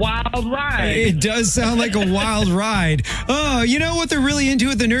a wild ride. It does sound like a wild ride. Oh, you know what they're really into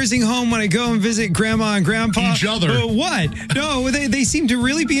at the nursing home when I go and visit grandma and grandpa? Each other. What? No, they seem to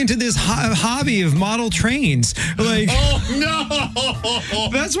really be into this hobby of model trains. Like, oh, no.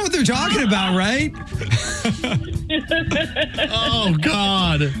 That's what they're talking about, right? Oh,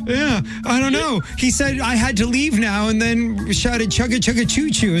 God. Yeah, I don't know. He said I had to leave now and then shouted chugga chugga choo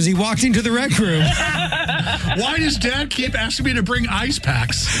choo as he walked into the rec room. Why does Dad keep asking me to bring ice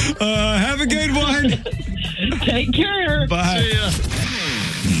packs? Have a good one. Take care. Bye. See ya.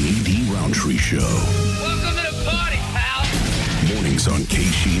 The AD Roundtree Show. Welcome to the party, pal. Mornings on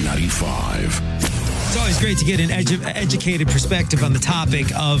KC95. It's always great to get an educated perspective on the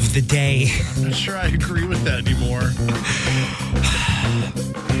topic of the day. I'm not sure I agree with that anymore.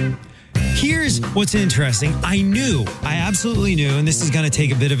 Here's what's interesting. I absolutely knew, and this is going to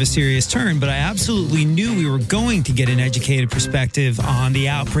take a bit of a serious turn, but I absolutely knew we were going to get an educated perspective on the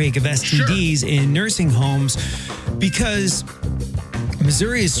outbreak of STDs in nursing homes, because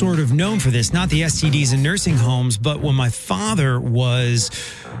Missouri is sort of known for this, not the STDs in nursing homes, but when my father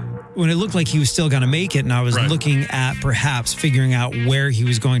when it looked like he was still going to make it, and I was looking at perhaps figuring out where he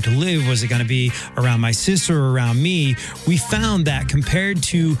was going to live, was it going to be around my sister or around me? We found that compared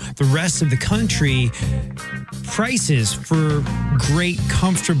to the rest of the country, prices for great,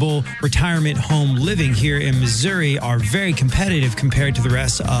 comfortable retirement home living here in Missouri are very competitive compared to the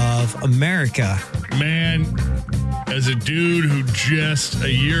rest of America. Man, as a dude who just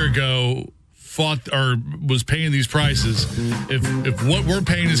a year ago fought or was paying these prices, if what we're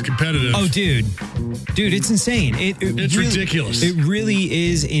paying is competitive. Oh, dude, it's insane. It's really ridiculous. It really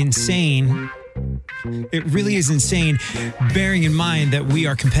is insane. It really is insane, bearing in mind that we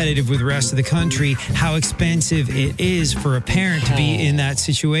are competitive with the rest of the country, how expensive it is for a parent to be in that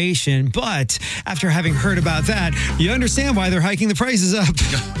situation. But after having heard about that, you understand why they're hiking the prices up.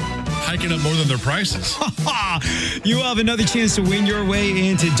 Hiking up more than their prices. You will have another chance to win your way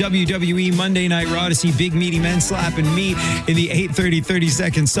into WWE Monday Night Raw to see Big Meaty Men slap and meet in the 8:30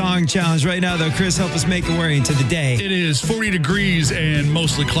 30-second song challenge. Right now, though, Chris, help us make our way into the day. It is 40 degrees and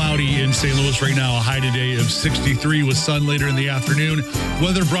mostly cloudy in St. Louis right now. A high today of 63 with sun later in the afternoon.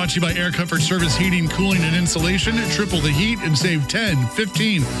 Weather brought to you by Air Comfort Service Heating, Cooling, and Insulation. Triple the heat and save 10,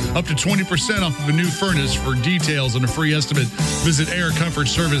 15, up to 20% off of a new furnace. For details and a free estimate, visit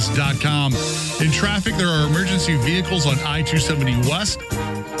aircomfortservice.com. In traffic, there are emergency vehicles on I-270 West.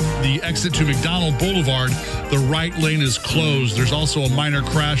 The exit to McDonald Boulevard, the right lane is closed. There's also a minor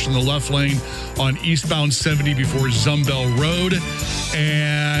crash in the left lane on eastbound 70 before Zumbell Road.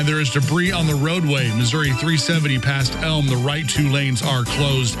 And there is debris on the roadway. Missouri 370 past Elm, the right two lanes are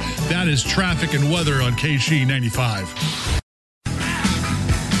closed. That is traffic and weather on KC 95.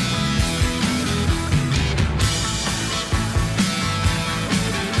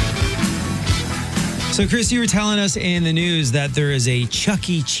 So, Chris, you were telling us in the news that there is a Chuck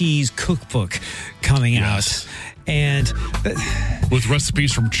E. Cheese cookbook coming out. And with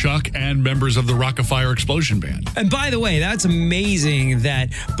recipes from Chuck and members of the Rock-afire Explosion Band. And by the way, that's amazing that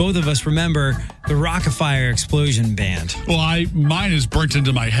both of us remember the Rock-afire Explosion Band. Well, mine is burnt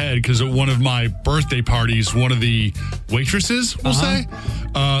into my head because at one of my birthday parties, one of the waitresses, we'll say,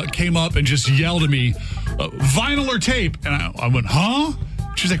 came up and just yelled at me, vinyl or tape? And I went, huh?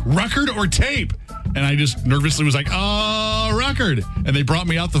 She's like, record or tape? And I just nervously was like, record. And they brought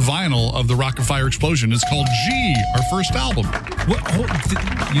me out the vinyl of the Rock-afire Explosion. It's called G, our first album.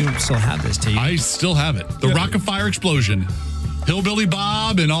 You still have this, do you? I still have it. The Rock-afire Explosion. Hillbilly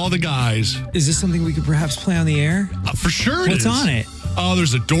Bob and all the guys. Is this something we could perhaps play on the air? For sure it is. What's on it? Oh,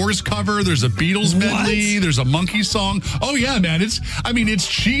 there's a Doors cover. There's a Beatles medley. There's a Monkey song. Oh, yeah, man. It's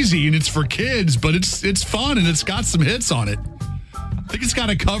cheesy and it's for kids, but it's fun and it's got some hits on it. I think it's got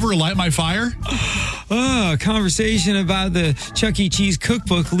a cover, Light My Fire. A conversation about the Chuck E. Cheese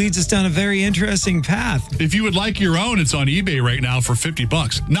cookbook leads us down a very interesting path. If you would like your own, it's on eBay right now for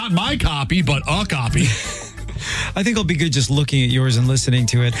 $50. Not my copy, but a copy. I think I'll be good just looking at yours and listening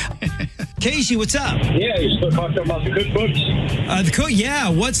to it. Casey, what's up? Yeah, you're still talking about the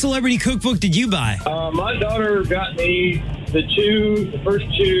cookbooks? What celebrity cookbook did you buy? My daughter got me the first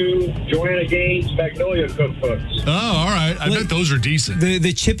two Joanna Gaines Magnolia cookbooks. Oh, all right. I bet those are decent.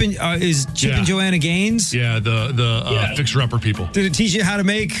 The Chip and Joanna Gaines? Yeah, the fixer-upper people. Did it teach you how to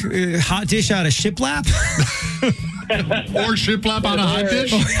make hot dish out of shiplap? Or shiplap out of hot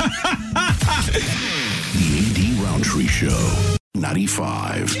dish? The A.D. Roundtree Show,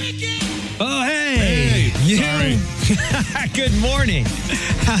 95. Oh, hey. Sorry. Good morning.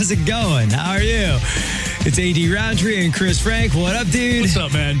 How's it going? How are you? It's A.D. Roundtree and Chris Frank. What up, dude? What's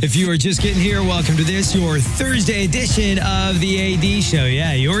up, man? If you are just getting here, welcome to this, your Thursday edition of the A.D. Show.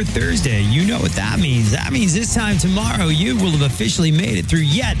 Yeah, your Thursday. You know what that means. That means this time tomorrow, you will have officially made it through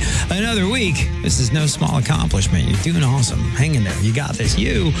yet another week. This is no small accomplishment. You're doing awesome. Hang in there. You got this.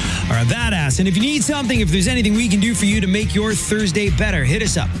 You are a badass. And if you need something, if there's anything we can do for you to make your Thursday better, hit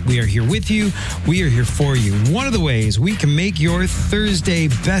us up. We are here with you. We are here for you. One of the ways we can make your Thursday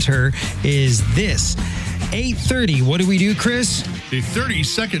better is this. 8:30. What do we do, Chris? The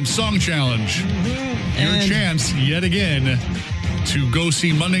 30-second song challenge. Your chance yet again to go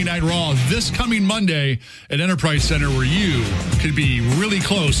see Monday Night Raw this coming Monday at Enterprise Center, where you could be really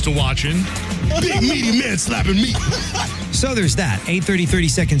close to watching Big Meaty Men slapping meat. So there's that. 8:30,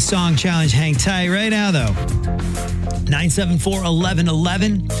 30-second song challenge. Hang tight right now, though.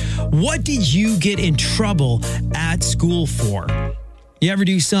 974-1111. What did you get in trouble at school for? You ever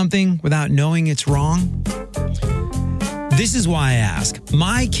do something without knowing it's wrong? This is why I ask.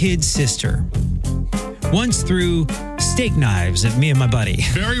 My kid's sister once threw steak knives at me and my buddy.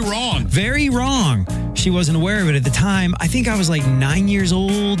 Very wrong. Very wrong. She wasn't aware of it at the time. I think I was like 9 years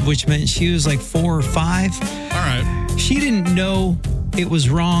old, which meant she was like 4 or 5. All right. She didn't know it was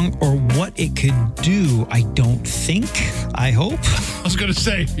wrong or what it could do. I don't think. I hope. I was going to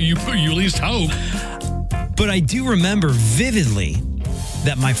say, you at least hope. But I do remember vividly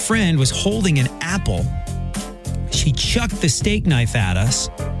that my friend was holding an apple. She chucked the steak knife at us,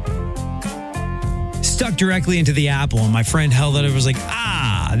 stuck directly into the apple, and my friend held it. It was like,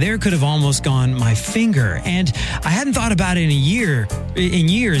 there could have almost gone my finger. And I hadn't thought about it in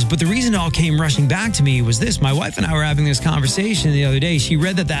years, but the reason it all came rushing back to me was this. My wife and I were having this conversation the other day. She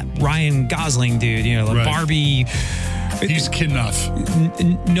read that Ryan Gosling dude, the right. Barbie. He's kid enough.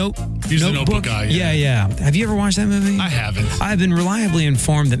 He's the Notebook guy. Yeah. Have you ever watched that movie? I haven't. I've been reliably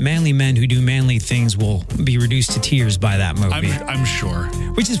informed that manly men who do manly things will be reduced to tears by that movie. I'm sure.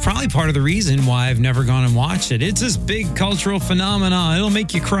 Which is probably part of the reason why I've never gone and watched it. It's this big cultural phenomenon. It'll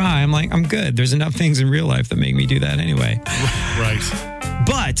make you cry. I'm like, I'm good. There's enough things in real life that make me do that anyway. Right.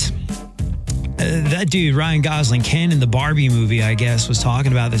 But that dude, Ryan Gosling, Ken in the Barbie movie, I guess, was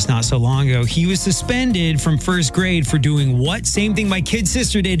talking about this not so long ago. He was suspended from first grade for doing what? Same thing my kid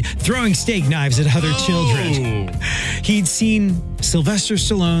sister did, throwing steak knives at other children. He'd seen Sylvester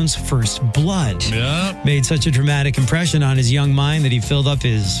Stallone's First Blood. Yeah. Made such a dramatic impression on his young mind that he filled up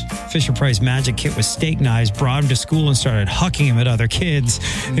his Fisher-Price magic kit with steak knives, brought him to school, and started hucking him at other kids.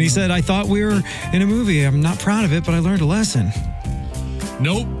 And he said, I thought we were in a movie. I'm not proud of it, but I learned a lesson.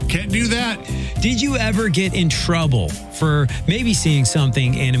 Nope, can't do that. Did you ever get in trouble for maybe seeing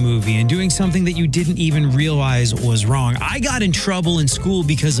something in a movie and doing something that you didn't even realize was wrong? I got in trouble in school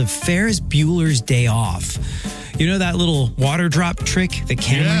because of Ferris Bueller's Day Off. You know that little water drop trick that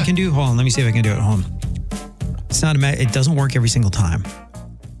Cameron can do? Hold on, let me see if I can do it at home. It's not it doesn't work every single time.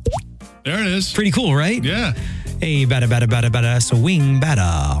 There it is. Pretty cool, right? Yeah. Hey, bada, swing,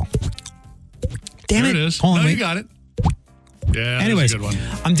 bada. Damn there it. It is. Hold on, you got it. Yeah, anyways, that's a good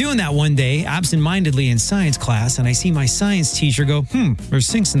one. I'm doing that one day absentmindedly in science class, and I see my science teacher go, there's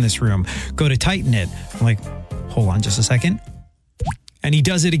sinks in this room. Go to tighten it. I'm like, hold on just a second. And he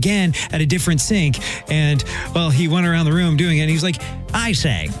does it again at a different sink. And, well, he went around the room doing it, and he was like, I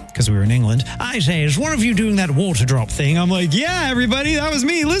say, because we were in England, I say, is one of you doing that water drop thing? I'm like, yeah, everybody, that was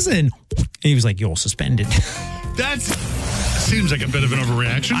me. Listen. And he was like, you're suspended. Seems like a bit of an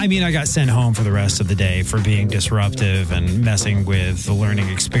overreaction. I mean, I got sent home for the rest of the day for being disruptive and messing with the learning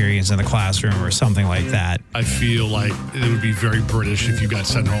experience in the classroom or something like that. I feel like it would be very British if you got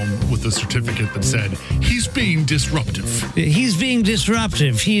sent home with a certificate that said, he's being disruptive. He's being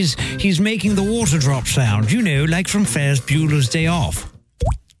disruptive. He's making the water drop sound, like from Ferris Bueller's Day Off.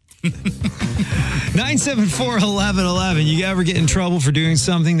 974-1111. You ever get in trouble for doing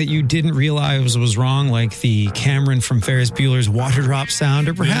something that you didn't realize was wrong, like the Cameron from Ferris Bueller's water drop sound,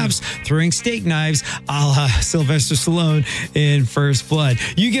 or perhaps throwing steak knives a la Sylvester Stallone in First Blood?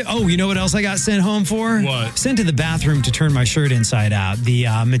 You know what else I got sent home for? What? Sent to the bathroom to turn my shirt inside out. The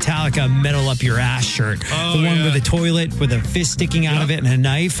Metallica Metal Up Your Ass shirt. The one with a toilet with a fist sticking out of it and a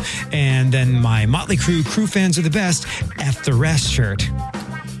knife. And then my Motley Crue Fans Are the Best F the Rest shirt.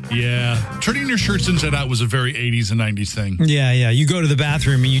 Yeah. Turning your shirts inside out was a very 80s and 90s thing. Yeah. You go to the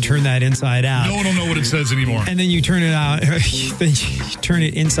bathroom and you turn that inside out. No one will know what it says anymore. And then you turn it out, then you turn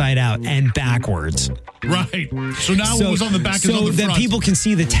it inside out and backwards. Right. So now what was on the back is on the front. So that people can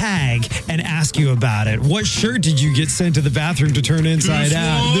see the tag and ask you about it. What shirt did you get sent to the bathroom to turn inside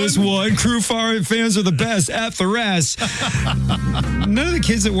out? This one. Crew Fans Are the Best. F the rest. None of the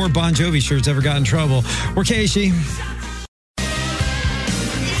kids that wore Bon Jovi shirts ever got in trouble. We're Casey.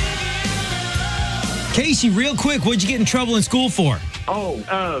 Casey, real quick, what'd you get in trouble in school for?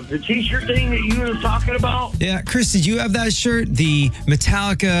 The T-shirt thing that you were talking about? Yeah, Chris, did you have that shirt? The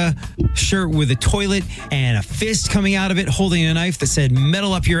Metallica shirt with a toilet and a fist coming out of it holding a knife that said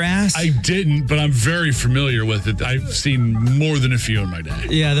metal up your ass? I didn't, but I'm very familiar with it. I've seen more than a few in my day.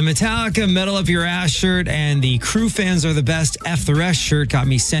 Yeah, the Metallica metal up your ass shirt and the Crew Fans Are the Best F the Rest shirt got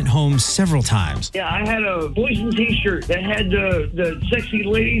me sent home several times. Yeah, I had a Poison T-shirt that had the sexy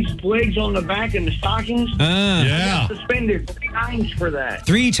ladies' legs on the back and the stockings. Yeah. I got suspended 3 times for that.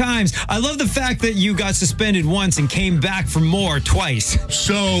 3 times. I love the fact that you got suspended once and came back for more twice.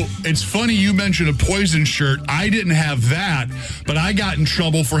 So it's funny you mentioned a poison shirt. I didn't have that, but I got in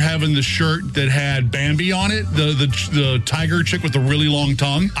trouble for having the shirt that had Bambi on it, the tiger chick with the really long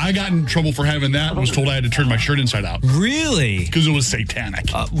tongue. I got in trouble for having that and was told I had to turn my shirt inside out. Really? Because it was satanic.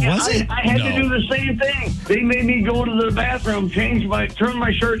 Was it? I had to do the same thing. They made me go to the bathroom, turn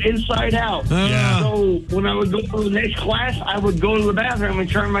my shirt inside out. So when I would go to the next class, I would go to the bathroom and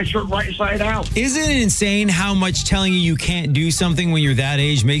turn my shirt right side out. Isn't it insane how much telling you can't do something when you're that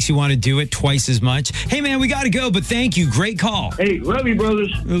age makes you want to do it twice as much? Hey, man, we got to go, but thank you. Great call. Hey, love you,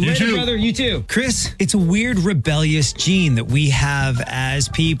 brothers. Later, brother. You too. Chris, it's a weird rebellious gene that we have as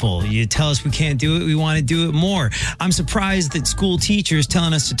people. You tell us we can't do it, we want to do it more. I'm surprised that school teachers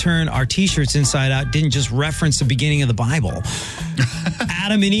telling us to turn our T-shirts inside out didn't just reference the beginning of the Bible.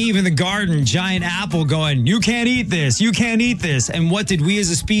 Adam and Eve in the garden, giant apple going, you can't eat this, you can't eat this. And what did we as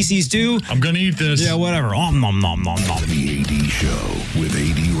a species do? I'm going to eat this. Yeah, whatever. Nom, nom, nom, nom. The AD Show with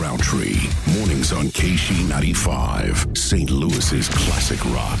AD Roundtree. Mornings on KC95, St. Louis's classic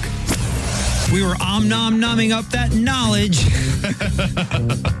rock. We were nom-nom-numbing up that knowledge.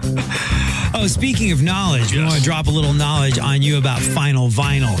 Oh, speaking of knowledge, we want to drop a little knowledge on you about Final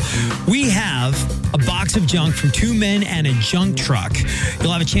Vinyl. We have a box of junk from 2 men and a junk truck.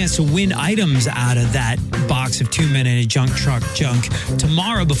 You'll have a chance to win items out of that box of 2 men and a junk truck junk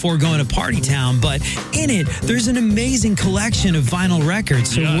tomorrow before going to Party Town. But in it, there's an amazing collection of vinyl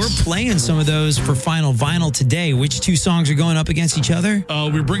records. So we're playing some of those for Final Vinyl today. Which 2 songs are going up against each other?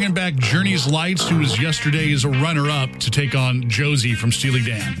 We're bringing back Journey's Lights, who was yesterday's runner-up, to take on Josie from Steely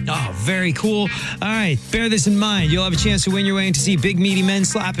Dan. Oh, very cool. All right, bear this in mind. You'll have a chance to win your way in to see Big Meaty Men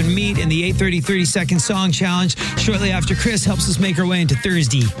slapping meat in the 8:30 30-second song challenge shortly after Chris helps us make our way into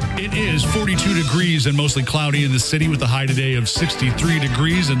Thursday. It is 42 degrees and mostly cloudy in the city with a high today of 63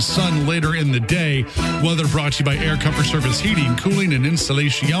 degrees and sun later in the day. Weather brought to you by Air Comfort Service Heating, Cooling, and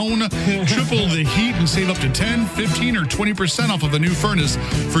Installation. Triple the heat and save up to 10, 15, or 20% off of a new furnace.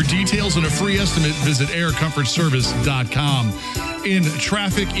 For details and a free estimate, visit aircomfortservice.com. In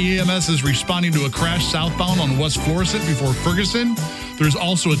traffic, EMS is responding to a crash southbound on West Florissant before Ferguson. There's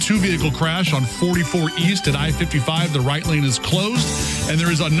also a 2-vehicle crash on 44 East at I-55. The right lane is closed. And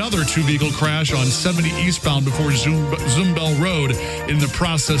there is another 2-vehicle crash on 70 eastbound before Zumbel Road in the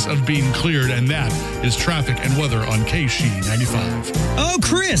process of being cleared. And that is traffic and weather on KC95. Oh,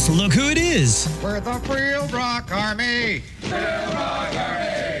 Chris, look who it is. We're the Real Rock Army. Real Rock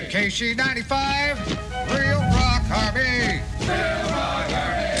Army. KC95. Real Rock Army. Real Rock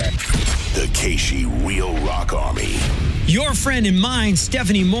Army. The KC Real Rock Army. Your friend and mine,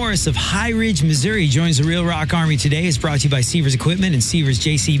 Stephanie Morris of High Ridge, Missouri, joins the Real Rock Army today. It's brought to you by Seavers Equipment and Seavers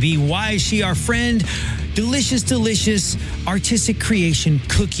JCB. Why is she our friend? Delicious, delicious artistic creation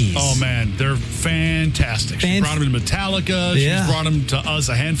cookies. Oh, man, they're fantastic. She brought them to Metallica. Yeah. She's brought them to us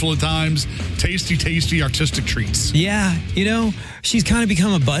a handful of times. Tasty, tasty artistic treats. Yeah, you know, she's kind of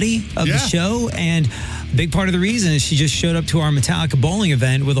become a buddy of the show, and a big part of the reason is she just showed up to our Metallica bowling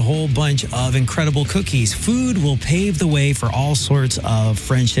event with a whole bunch of incredible cookies. Food will pave the way for all sorts of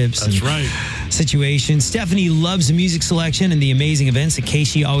friendships and situations. Stephanie loves the music selection and the amazing events that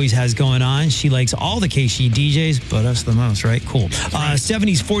KC always has going on. She likes all the KC DJs, but us the most, right? Cool.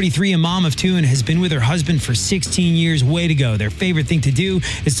 Stephanie's 43, a mom of 2, and has been with her husband for 16 years. Way to go. Their favorite thing to do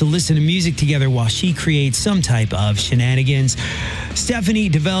is to listen to music together while she creates some type of shenanigans. Stephanie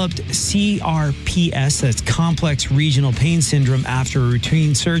developed CRPS, that's complex regional pain syndrome, after a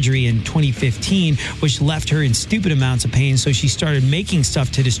routine surgery in 2015, which left her in stupid amounts of pain. So she started making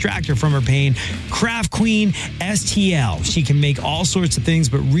stuff to distract her from her pain. Craft Queen STL. She can make all sorts of things,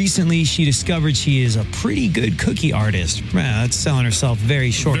 but recently she discovered she is a pretty good cookie artist. That's selling herself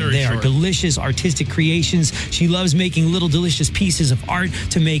very short. They are delicious artistic creations. She loves making little delicious pieces of art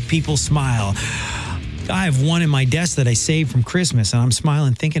to make people smile. I have one in my desk that I saved from Christmas, and I'm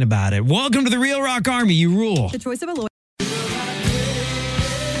smiling thinking about it. Welcome to the Real Rock Army. You rule. The choice of a lawyer.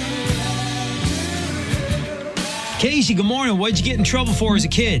 Casey, good morning. What'd you get in trouble for as a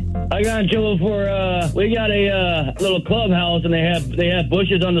kid? I got in trouble for, we got a little clubhouse, and they have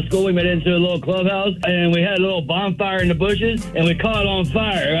bushes on the school. We made it into a little clubhouse, and we had a little bonfire in the bushes, and we caught on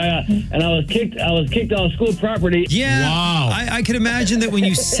fire. And I was kicked off school property. Yeah. Wow. I could imagine that when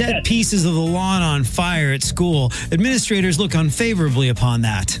you set pieces of the lawn on fire at school, administrators look unfavorably upon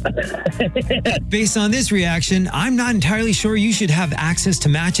that. Based on this reaction, I'm not entirely sure you should have access to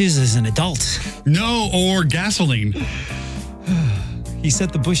matches as an adult. No, or gasoline. He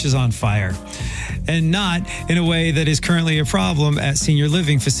set the bushes on fire. And not in a way that is currently a problem at senior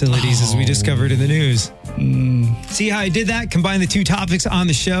living facilities, as we discovered in the news. See how I did that? Combine the two topics on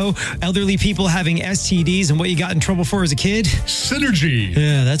the show. Elderly people having STDs and what you got in trouble for as a kid. Synergy.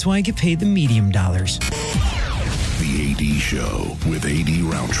 Yeah, that's why I get paid the medium dollars. The AD Show with AD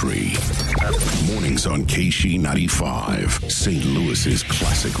Roundtree. Mornings on KC95, St. Louis's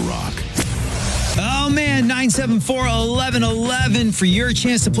classic rock. Oh, man, 974-1111 for your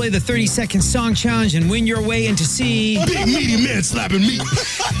chance to play the 30-second song challenge and win your way into see... Big meaty man slapping me.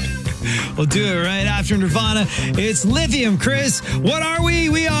 We'll do it right after Nirvana. It's Lithium, Chris. What are we?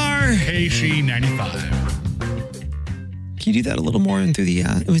 We are... KC95. Can you do that a little more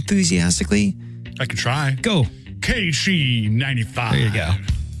enthusiastically? I could try. Go. KC95. There you go.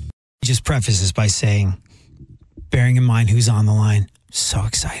 Just preface this by saying, bearing in mind who's on the line, so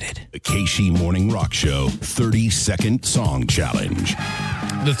excited. The KC Morning Rock Show 30-second song challenge.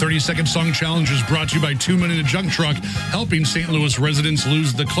 The 30-second song challenge is brought to you by 2 Men in a Junk Truck, helping St. Louis residents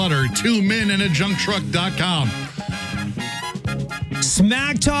lose the clutter. 2meninajunktruck.com.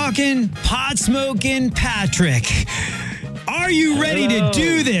 Smack talking, pot smoking Patrick. Are you ready to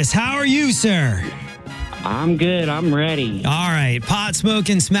do this? How are you, sir? I'm good. I'm ready. All right. Pot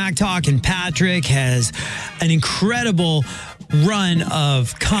smoking, smack talking Patrick has an incredible run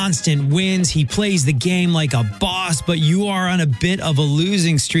of constant wins. He plays the game like a boss, but you are on a bit of a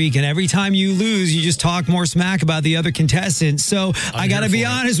losing streak. And every time you lose, you just talk more smack about the other contestants. So I got to be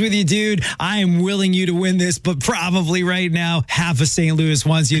honest with you, dude. I am willing you to win this, but probably right now, half of St. Louis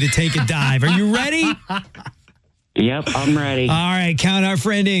wants you to take a dive. Are you ready? Yep, I'm ready. All right, count our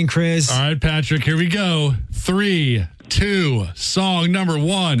friend in, Chris. All right, Patrick, here we go. 3, 2, song number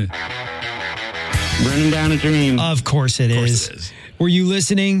 1. Running Down a Dream. Of course it is. Were you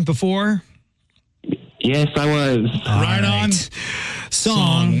listening before? Yes, I was. Right on.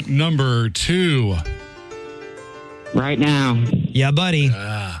 Song number 2. Right Now. Yeah, buddy.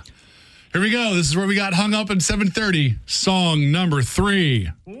 Here we go. This is where we got hung up at 7:30. Song number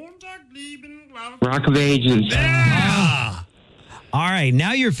 3. Rock of Ages. Yeah. All right,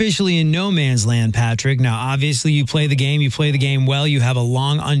 now you're officially in no man's land, Patrick. Now, obviously, you play the game well. You have a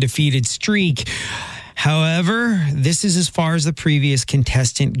long undefeated streak. However, this is as far as the previous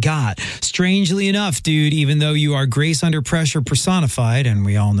contestant got. Strangely enough, dude, even though you are grace under pressure personified, and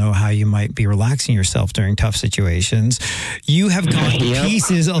we all know how you might be relaxing yourself during tough situations, you have gone to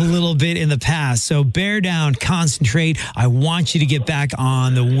pieces a little bit in the past. So bear down, concentrate. I want you to get back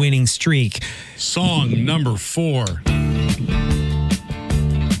on the winning streak. Song number 4.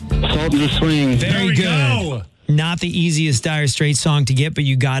 Salt the Swing. Very good. Go. Not the easiest Dire Straits song to get, but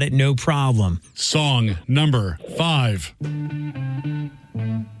you got it, no problem. Song number 5.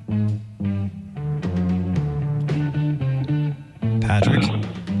 Patrick.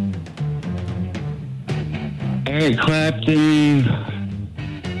 Eric Clapton.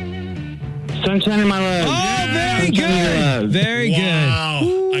 Sunshine in My Life. Oh, very good. Very good.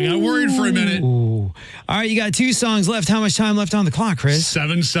 Wow. I got worried for a minute. Ooh. All right, you got 2 songs left. How much time left on the clock, Chris?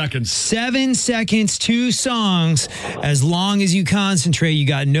 7 seconds. 7 seconds, 2 songs. As long as you concentrate, you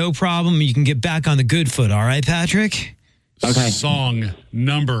got no problem. You can get back on the good foot. All right, Patrick? Okay. Song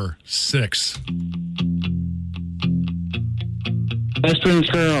number 6. Best Friend's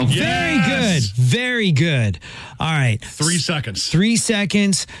Girl. Very good. Very good. All right. 3 seconds. 3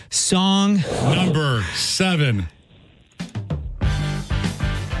 seconds. Song number 7.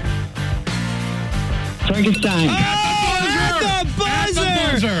 Frankenstein. Oh, at the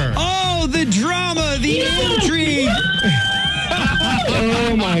buzzer. Oh, the drama, the intrigue.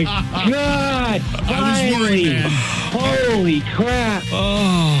 Oh, my God. Finally. Holy crap.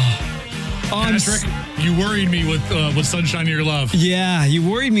 Oh, Patrick, you worried me with Sunshine of Your Love. Yeah, you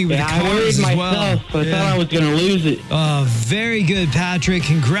worried me with the I worried cars as myself. well. I thought I was going to lose it. Very good, Patrick.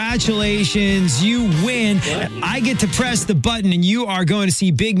 Congratulations. You win. I get to press the button, and you are going to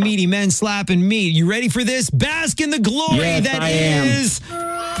see big, meaty men slapping meat. You ready for this? Bask in the glory that is...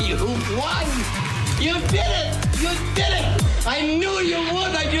 You won. You did it. You did it. I knew you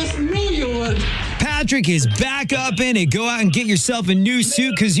would. I just knew you would. Patrick is back up in it. Go out and get yourself a new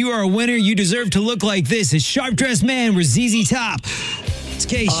suit because you are a winner. You deserve to look like this. It's Sharp Dressed Man with ZZ Top. It's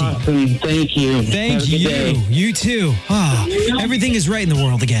Casey. Awesome. Thank you. Thank you. You too. Everything is right in the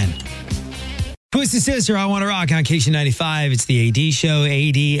world again. Twisted Sister, I Want to Rock on KC95. It's the AD Show.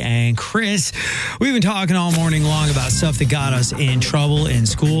 AD and Chris. We've been talking all morning long about stuff that got us in trouble in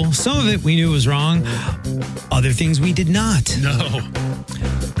school. Some of it we knew was wrong. Other things we did not. No.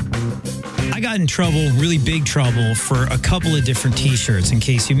 I got in trouble, really big trouble, for a couple of different T-shirts. In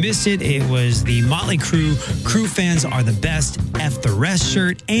case you missed it, it was the Motley Crue Crew Fans Are the Best, F the Rest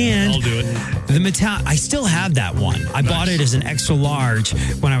shirt, and I'll do it. The I still have that one. I bought it as an extra large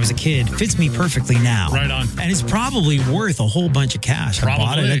when I was a kid. Fits me perfectly now. Right on. And it's probably worth a whole bunch of cash. I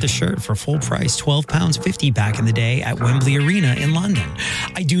bought it at the shirt for full price, £12.50 back in the day at Wembley Arena in London.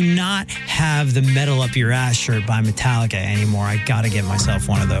 I do not have the Metal Up Your Ass shirt by Metallica anymore. I got to get myself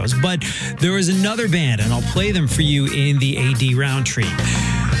one of those. But there was another band, and I'll play them for you in the AD Roundtree.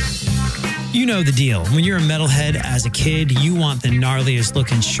 You know the deal. When you're a metalhead as a kid, you want the gnarliest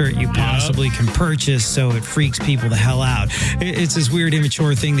looking shirt you possibly can purchase, so it freaks people the hell out. It's this weird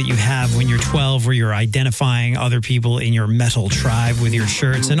immature thing that you have when you're 12 where you're identifying other people in your metal tribe with your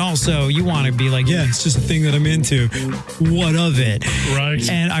shirts. And also you want to be like, yeah, it's just a thing that I'm into. What of it? Right.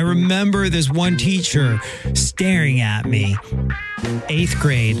 And I remember this one teacher staring at me, 8th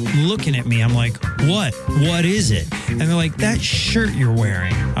grade, looking at me. I'm like, what? What is it? And they're like, that shirt you're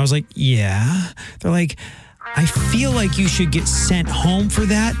wearing. I was like, yeah. They're like, I feel like you should get sent home for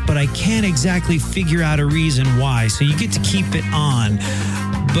that, but I can't exactly figure out a reason why. So you get to keep it on.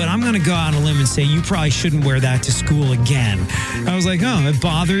 But I'm going to go out on a limb and say you probably shouldn't wear that to school again. I was like, oh, it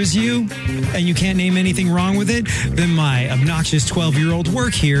bothers you and you can't name anything wrong with it? Then my obnoxious 12-year-old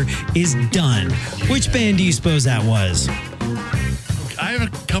work here is done. Which band do you suppose that was? I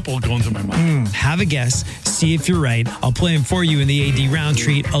have a couple going through my mind. Have a guess. See if you're right. I'll play them for you in the AD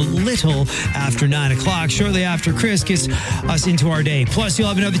Roundtree a little after 9 o'clock, shortly after Chris gets us into our day. Plus, you'll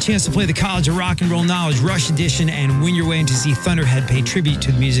have another chance to play the College of Rock and Roll Knowledge Rush Edition and win your way in to see Thunderhead pay tribute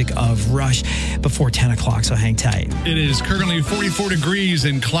to the music of Rush before 10 o'clock, so hang tight. It is currently 44 degrees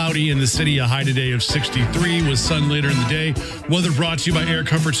and cloudy in the city. A high today of 63 with sun later in the day. Weather brought to you by Air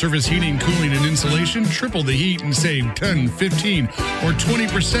Comfort Service Heating, Cooling, and Insulation. Triple the heat and save 10, 15, or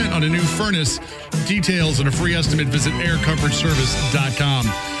 20% on a new furnace. Details and a free estimate, visit aircomfortservice.com.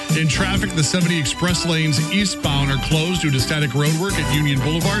 In traffic, the 70 express lanes eastbound are closed due to static roadwork at Union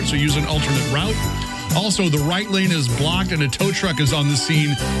Boulevard, so use an alternate route. Also, the right lane is blocked and a tow truck is on the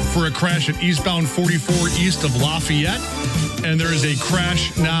scene for a crash at eastbound 44 east of Lafayette. And there is a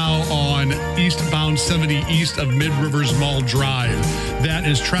crash now on eastbound 70 east of Mid-Rivers Mall Drive. That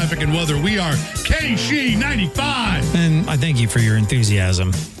is traffic and weather. We are KC95. And I thank you for your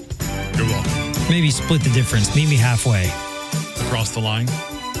enthusiasm. You're welcome. Maybe split the difference. Meet me halfway. Across the line.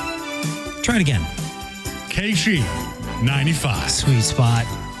 Try it again. KC95. Sweet spot.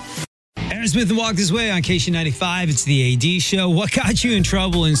 Aaron Smith and Walk This Way on KC95. It's the AD show. What got you in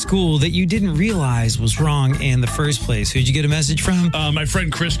trouble in school that you didn't realize was wrong in the first place? Who'd you get a message from? My friend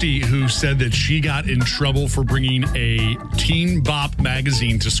Christy, who said that she got in trouble for bringing a Teen Bop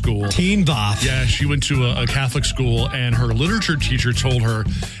magazine to school. Teen Bop? Yeah, she went to a Catholic school, and her literature teacher told her,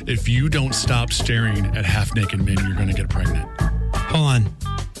 if you don't stop staring at half-naked men, you're going to get pregnant. Hold on.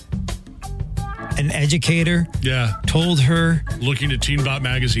 An educator told her looking at Teen Bop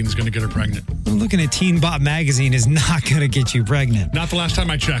magazine is going to get her pregnant. Looking at Teen Bop magazine is not going to get you pregnant. Not the last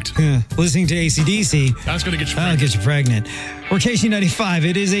time I checked. Listening to AC/DC. That's going to get you pregnant. That'll get you pregnant. We're KC95.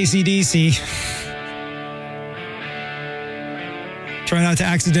 It is AC/DC. Try not to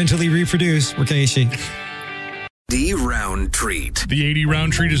accidentally reproduce. We're KC. AD Round Treat. The AD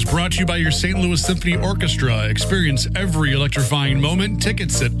Round Treat is brought to you by your St. Louis Symphony Orchestra. Experience every electrifying moment.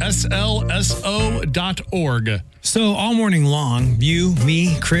 Tickets at slso.org. So all morning long, you,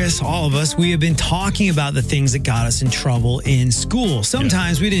 me, Chris, all of us, we have been talking about the things that got us in trouble in school.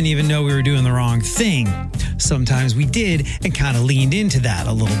 Sometimes we didn't even know we were doing the wrong thing. Sometimes we did and kind of leaned into that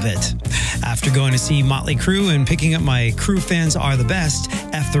a little bit. After going to see Motley Crue and picking up my Crew Fans Are the Best,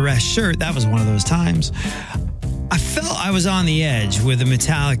 F the Rest shirt, that was one of those times. I felt I was on the edge with a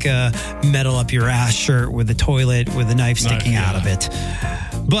Metallica Metal Up Your Ass shirt with the toilet with a knife sticking out of it.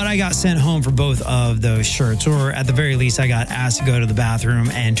 But I got sent home for both of those shirts, or at the very least, I got asked to go to the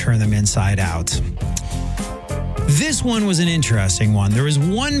bathroom and turn them inside out. This one was an interesting one. There was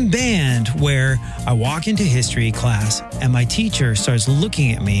one band where I walk into history class and my teacher starts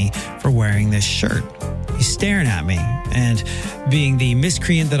looking at me for wearing this shirt. He's staring at me, and being the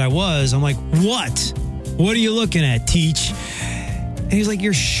miscreant that I was, I'm like, what? What are you looking at, teach? And he's like,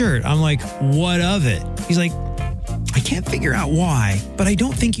 your shirt. I'm like, what of it? He's like, I can't figure out why, but I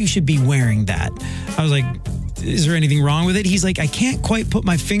don't think you should be wearing that. I was like, is there anything wrong with it? He's like, I can't quite put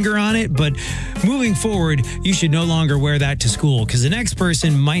my finger on it, but moving forward, you should no longer wear that to school because the next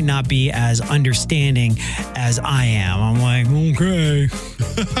person might not be as understanding as I am. I'm like, okay.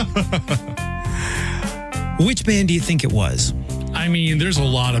 Which band do you think it was? I mean, there's a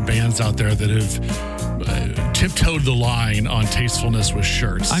lot of bands out there that have tiptoed the line on tastefulness with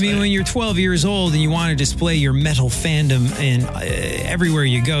shirts. I mean, when you're 12 years old and you want to display your metal fandom in everywhere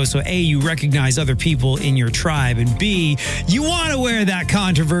you go, so A, you recognize other people in your tribe, and B, you want to wear that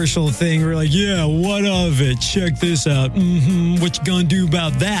controversial thing. We're like, yeah, what of it? Check this out. What you gonna do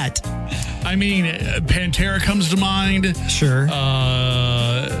about that? I mean, Pantera comes to mind. Sure.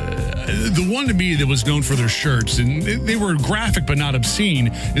 The one to me that was known for their shirts, and they were graphic but not obscene,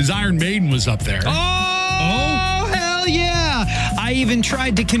 is Iron Maiden was up there. Oh, hell yeah. I even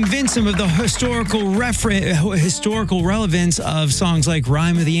tried to convince him of the historical relevance of songs like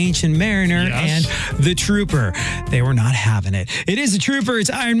Rhyme of the Ancient Mariner and The Trooper. They were not having it. It is The Trooper. It's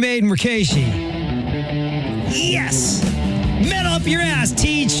Iron Maiden. We're Casey. Yes. Metal up your ass,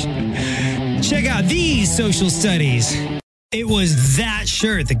 teach. Check out these social studies. It was that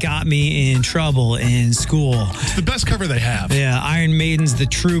shirt that got me in trouble in school. It's the best cover they have. Yeah, Iron Maiden's The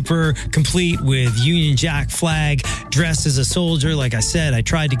Trooper, complete with Union Jack flag, dressed as a soldier. Like I said, I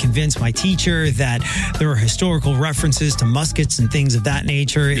tried to convince my teacher that there were historical references to muskets and things of that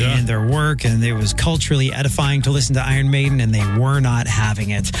nature in their work, and it was culturally edifying to listen to Iron Maiden, and they were not having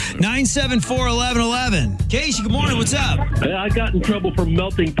it. 974-1111. Casey, good morning. What's up? I got in trouble for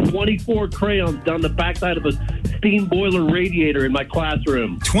melting 24 crayons down the backside of a steam boiler radiator in my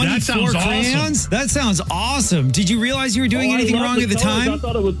classroom. 24 crayons? That sounds awesome. Did you realize you were doing anything wrong at the time? I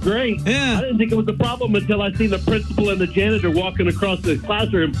thought it was great. Yeah. I didn't think it was a problem until I seen the principal and the janitor walking across the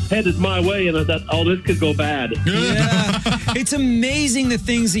classroom headed my way, and I thought, oh, this could go bad. Yeah. It's amazing the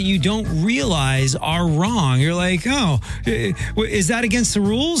things that you don't realize are wrong. You're like, oh, is that against the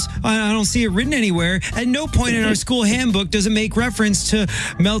rules? I don't see it written anywhere. At no point in our school handbook does it make reference to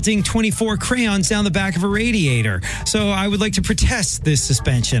melting 24 crayons down the back of a radiator. So I would like to protest this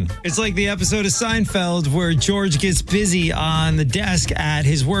suspension. It's like the episode of Seinfeld where George gets busy on the desk at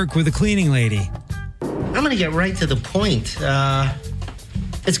his work with a cleaning lady. I'm going to get right to the point.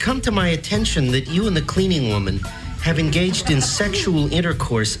 It's come to my attention that you and the cleaning woman have engaged in sexual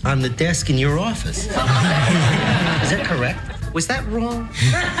intercourse on the desk in your office. Is that correct? Was that wrong?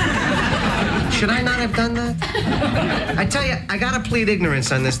 Should I not have done that? I tell you, I gotta plead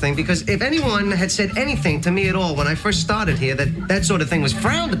ignorance on this thing, because if anyone had said anything to me at all when I first started here that sort of thing was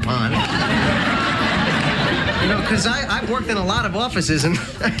frowned upon, you know, because I've worked in a lot of offices, and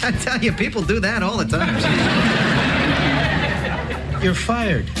I tell you, people do that all the time. You're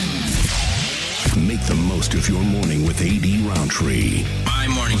fired. Make the most of your morning with A.D. Roundtree. My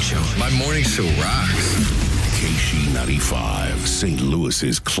morning show. My morning show rocks. KC95, St.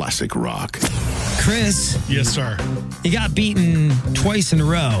 Louis's classic rock. Chris. Yes, sir. You got beaten twice in a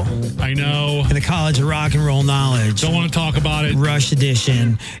row. I know. In the College of Rock and Roll Knowledge. Don't want to talk about it. Rush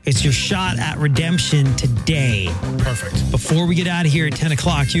edition. It's your shot at redemption today. Perfect. Before we get out of here at 10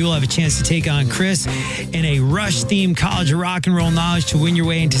 o'clock, you will have a chance to take on Chris in a Rush-themed College of Rock and Roll Knowledge to win your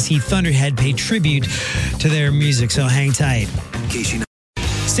way in to see Thunderhead pay tribute to their music. So hang tight.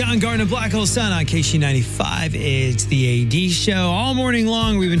 Soundgarden and Black Hole Sun on KC95. It's the AD show. All morning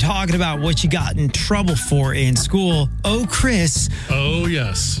long, we've been talking about what you got in trouble for in school. Oh, Chris. Oh,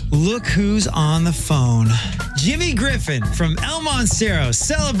 yes. Look who's on the phone. Jimmy Griffin from El Montero.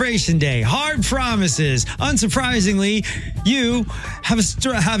 Celebration Day. Hard promises. Unsurprisingly, you have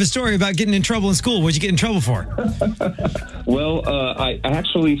a story about getting in trouble in school. What'd you get in trouble for? Well, I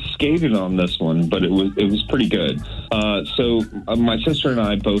actually skated on this one, but it was pretty good. So my sister and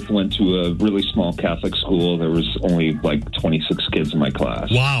I both went to a really small Catholic school. There was only like 26 kids in my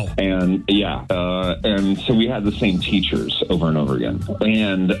class. Wow. And and so we had the same teachers over and over again.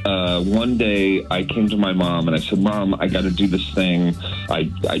 And one day I came to my mom and I said, Mom, I got to do this thing. I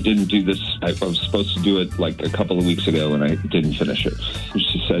didn't do this. I was supposed to do it like a couple of weeks ago and I didn't finish it. And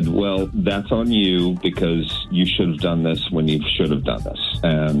she said, well, that's on you because you should have done this when you should have done this.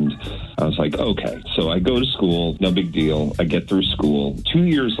 And I was like, okay. So I go to school, no big deal. I get through school. 2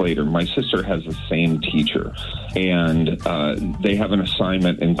 years later, my sister has the same teacher, and they have an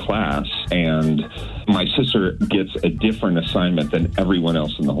assignment in class, and my sister gets a different assignment than everyone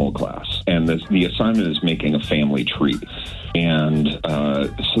else in the whole class. And the assignment is making a family tree. And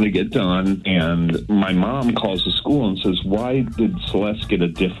so they get done, and my mom calls the school and says, why did Celeste get a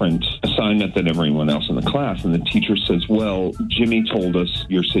different assignment than everyone else in the class? And the teacher says, well, Jimmy told us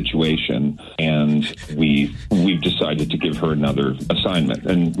your situation, and we've decided to give her another assignment.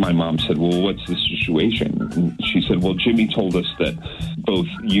 And my mom said, well, what's the situation? And she said, well, Jimmy told us that both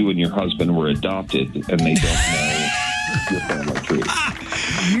you and your husband were adopted, and they don't know your family tree.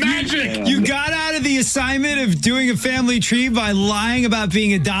 Magic! You got out of the assignment of doing a family tree by lying about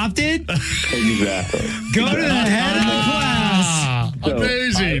being adopted? Exactly. Go to the head of the class. So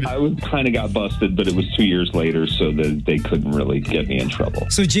amazing. I was kind of got busted, but it was 2 years later, so that they couldn't really get me in trouble.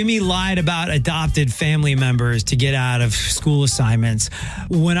 So Jimmy lied about adopted family members to get out of school assignments.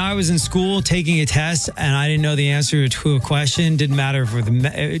 When I was in school taking a test and I didn't know the answer to a question, didn't matter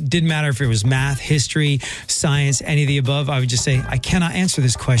if it was math, history, science, any of the above, I would just say, I cannot answer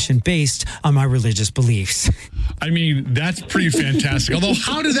this question based on my religious beliefs. I mean, that's pretty fantastic. Although,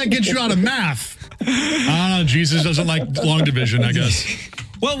 how did that get you out of math? I don't know. Jesus doesn't like long division, I guess.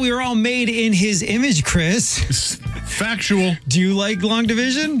 Well, we were all made in his image, Chris. Factual. Do you like long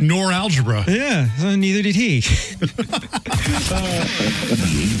division? Nor algebra. Yeah, so neither did he. The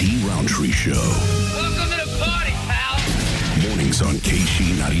A.D. Roundtree Show. Welcome to the party, pal. Mornings on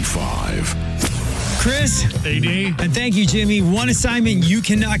KC95. Chris, AD, and thank you, Jimmy. One assignment you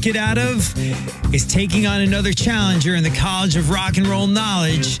cannot get out of is taking on another challenger in the College of Rock and Roll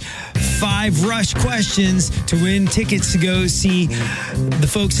Knowledge. 5 Rush questions to win tickets to go see the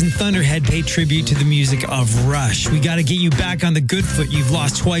folks in Thunderhead pay tribute to the music of Rush. We got to get you back on the good foot. You've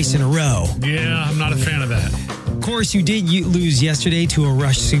lost twice in a row. Yeah, I'm not a fan of that. Of course, you did lose yesterday to a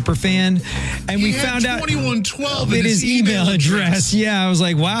Rush superfan, and we found out 2112 in his email address. Yeah, I was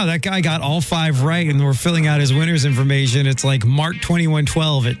like, wow, that guy got all 5 right, and we're filling out his winner's information. It's like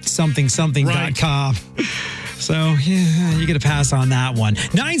Mark2112 at something.com. So, yeah, you get a pass on that one.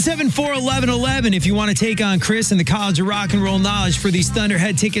 974-1111 if you want to take on Chris in the College of Rock and Roll Knowledge for these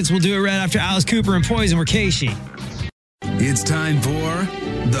Thunderhead tickets. We'll do it right after Alice Cooper and Poison. We're Keishi. It's time for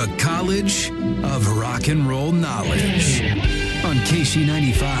the College of Rock and Roll Knowledge on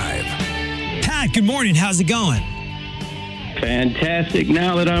KC95. Pat, good morning. How's it going? Fantastic.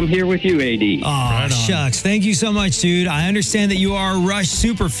 Now that I'm here with you, AD. Oh, shucks. Thank you so much, dude. I understand that you are a Rush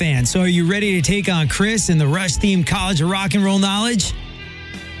super fan. So are you ready to take on Chris in the Rush-themed College of Rock and Roll Knowledge?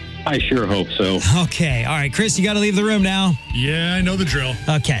 I sure hope so. Okay. All right, Chris, you got to leave the room now. Yeah, I know the drill.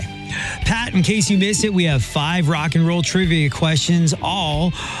 Okay. Pat, in case you missed it, we have 5 rock and roll trivia questions,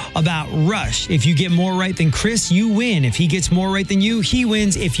 all about Rush. If you get more right than Chris, you win. If he gets more right than you, he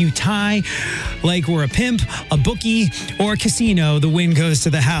wins. If you tie, like we're a pimp, a bookie, or a casino, the win goes to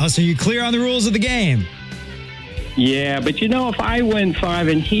the house. Are you clear on the rules of the game? Yeah, but if I win 5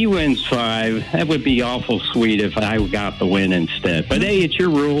 and he wins 5, that would be awful sweet if I got the win instead. But hey, it's your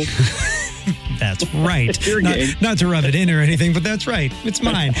rule. That's right. Not to rub it in or anything, but that's right. It's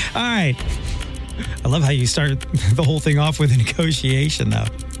mine. All right. I love how you start the whole thing off with a negotiation, though.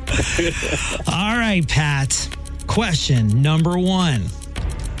 All right, Pat. Question number 1.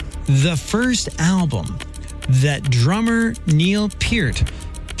 The first album that drummer Neil Peart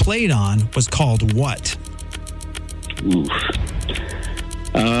played on was called what? Oof.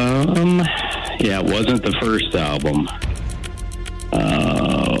 Yeah, it wasn't the first album.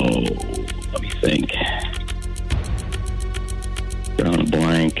 Let me think. Drawing a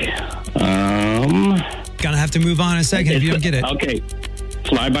blank. Gonna have to move on in a second if you don't get it. Okay.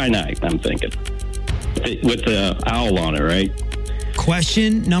 Fly By Night, I'm thinking. With the owl on it, right?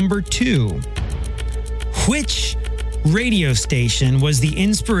 Question number 2. Which radio station was the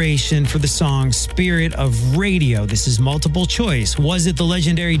inspiration for the song Spirit of Radio? This is multiple choice. Was it the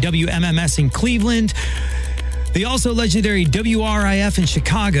legendary WMMS in Cleveland, the also legendary WRIF in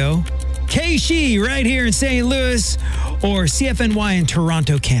Chicago, KC right here in St. Louis, or CFNY in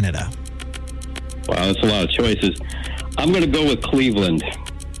Toronto, Canada? Wow, that's a lot of choices. I'm going to go with Cleveland.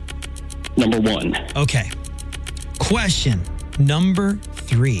 Number 1. Okay. Question number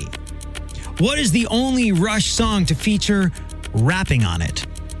 3. What is the only Rush song to feature rapping on it?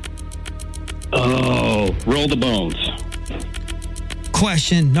 Oh, Roll the Bones.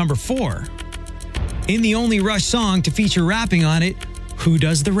 Question number 4. In the only Rush song to feature rapping on it, who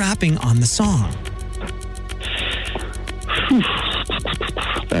does the rapping on the song?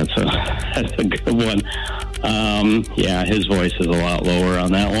 That's a good one. Yeah, his voice is a lot lower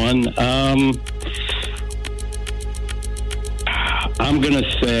on that one. I'm going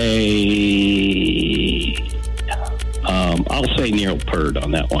to say, I'll say Neil Peart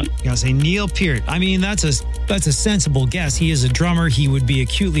on that one. I'll say Neil Peart. I mean, that's a sensible guess. He is a drummer. He would be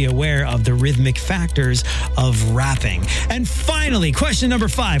acutely aware of the rhythmic factors of rapping. And finally, question number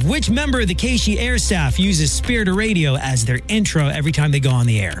 5. Which member of the KC Air staff uses Spirit of Radio as their intro every time they go on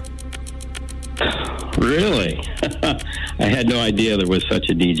the air? Really? I had no idea there was such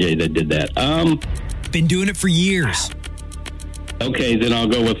a DJ that did that. Been doing it for years. Okay, then I'll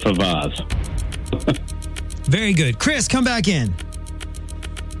go with Favaz. Very good. Chris, come back in.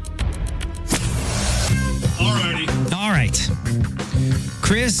 Alrighty. All right.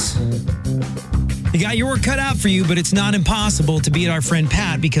 Chris, you got your work cut out for you, but it's not impossible to beat our friend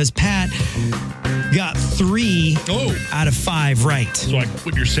Pat, because Pat got 3 out of 5 right. So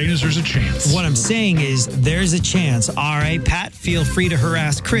what you're saying is there's a chance. What I'm saying is there's a chance. All right, Pat, feel free to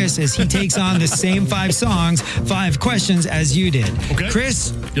harass Chris as he takes on the same 5 songs, 5 questions as you did. Okay.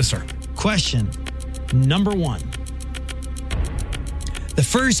 Chris? Yes, sir. Question number 1. The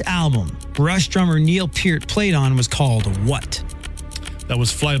first album Rush drummer Neil Peart played on was called what? That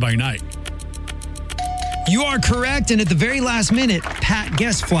was Fly By Night. You are correct, and at the very last minute, Pat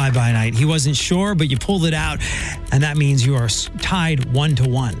guessed Fly By Night. He wasn't sure, but you pulled it out, and that means you are tied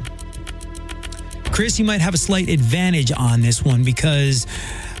 1-1. Chris, you might have a slight advantage on this one because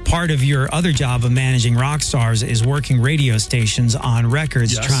part of your other job of managing rock stars is working radio stations on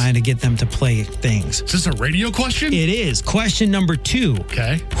records, trying to get them to play things. Is this a radio question? It is. Question number 2.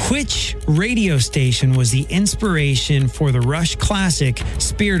 Okay. Which radio station was the inspiration for the Rush classic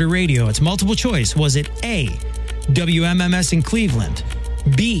Spirit of Radio? It's multiple choice. Was it A, WMMS in Cleveland,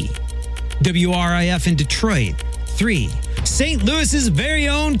 B, WRIF in Detroit, 3, St. Louis's very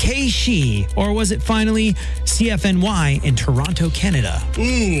own KSHE, or was it finally CFNY in Toronto, Canada?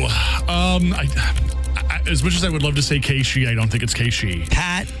 Ooh, as much as I would love to say KSHE, I don't think it's KSHE.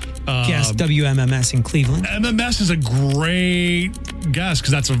 Pat guessed WMMS in Cleveland. MMS is a great guess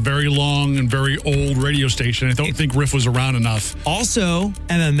because that's a very long and very old radio station. I don't think Riff was around enough. Also,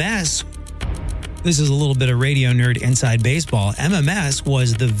 MMS, this is a little bit of radio nerd inside baseball. MMS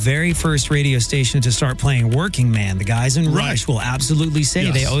was the very first radio station to start playing Working Man. The guys in Rush will absolutely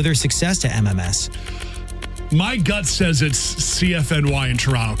say they owe their success to MMS. My gut says it's CFNY in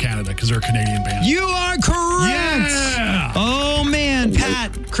Toronto, Canada, because they're a Canadian band. You are correct! Yeah! Oh, man,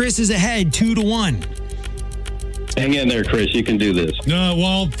 Pat, Chris is ahead 2-1. Hang in there, Chris. You can do this. No,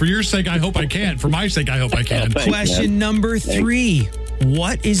 well, for your sake, I hope I can. For my sake, I hope I can. Thanks, Question number 3.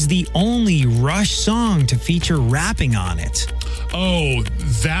 What is the only Rush song to feature rapping on it? Oh,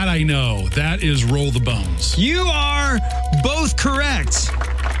 that I know. That is Roll the Bones. You are both correct.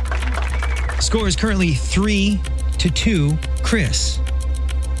 Score is currently 3-2, Chris.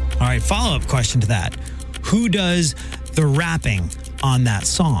 All right, follow-up question to that. Who does the rapping on that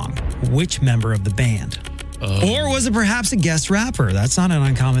song? Which member of the band? Or was it perhaps a guest rapper? That's not an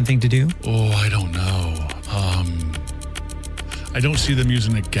uncommon thing to do. Oh, I don't know. I don't see them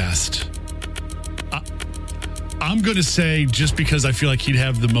using a guest. I'm going to say, just because I feel like he'd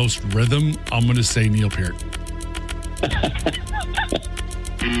have the most rhythm, I'm going to say Neil Peart.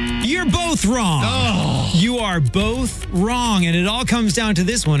 You're both wrong. Oh. You are both wrong. And it all comes down to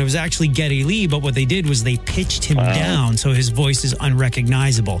this one. It was actually Geddy Lee, but what they did was they pitched him down so his voice is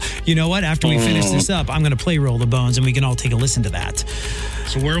unrecognizable. You know what? After we finish this up, I'm going to play Roll the Bones and we can all take a listen to that.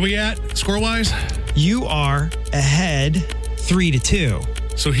 So where are we at, score-wise? You are ahead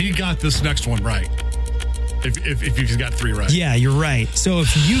 3-2. So he got this next one right. If he's got 3 right. Yeah, you're right. So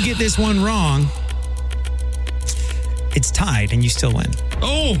if you get this one wrong, it's tied and you still win.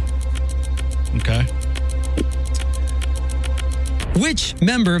 Oh! Okay. Which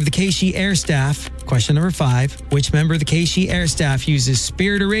member of the KSHE Air Staff, question number 5, which member of the KSHE Air Staff uses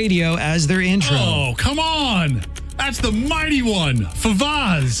Spirit of Radio as their intro? Oh, come on! That's the mighty one,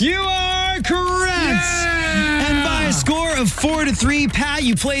 Favaz. You are correct! Yeah! And by a score of 4-3, Pat,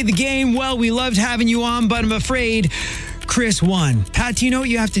 you played the game well. We loved having you on, but I'm afraid Chris won. Pat, do you know what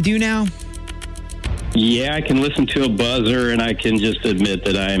you have to do now? Yeah, I can listen to a buzzer and I can just admit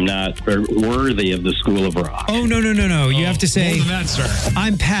that I am not worthy of the School of Rock. Oh, no. You have to say, more than that, sir.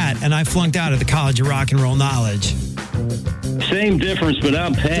 I'm Pat and I flunked out of the College of Rock and Roll Knowledge. Same difference, but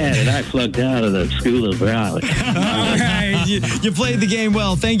I'm Pat and I flunked out of the School of Rock. All right. You played the game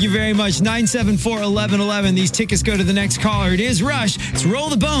well. Thank you very much. 974-1111. These tickets go to the next caller. It is Rush. It's Roll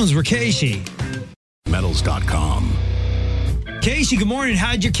the Bones. We're KSHE. Metals.com. Casey, good morning.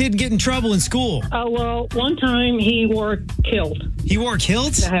 How'd your kid get in trouble in school? Well, one time he wore kilt. He wore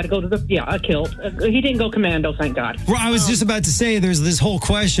kilts? I had to go to a kilt. He didn't go commando, thank God. Well, I was just about to say there's this whole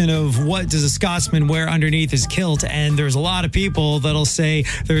question of what does a Scotsman wear underneath his kilt, and there's a lot of people that'll say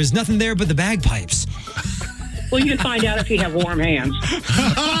there's nothing there but the bagpipes. Well, you can find out if you have warm hands.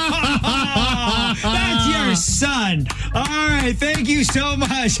 That's your son. All right, thank you so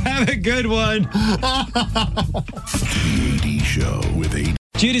much. Have a good one. The AD Show with AD.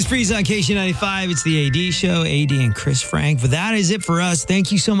 Judas Priest on KC95. It's the AD Show, AD and Chris Frank. But that is it for us.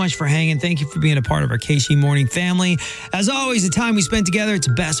 Thank you so much for hanging. Thank you for being a part of our KC Morning family. As always, the time we spent together, it's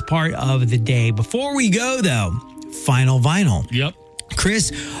the best part of the day. Before we go, though, final vinyl. Yep.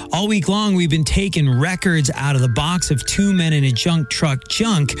 Chris, all week long, we've been taking records out of the box of 2 Men in a Junk Truck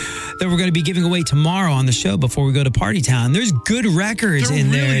junk that we're going to be giving away tomorrow on the show before we go to Party Town. There's good records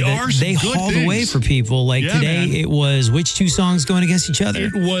in there that they hauled away for people. Like today, it was which two songs going against each other?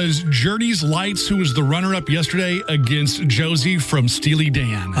 It was Journey's Lights, who was the runner-up yesterday, against Josie from Steely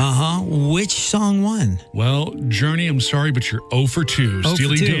Dan. Which song won? Well, Journey, I'm sorry, but you're 0 for 2.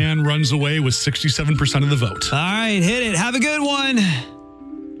 Steely Dan runs away with 67% of the vote. All right, hit it. Have a good one.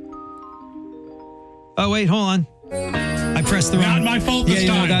 Oh, wait, hold on. I pressed the wrong. Not my fault this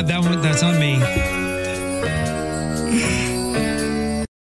time. That's on me.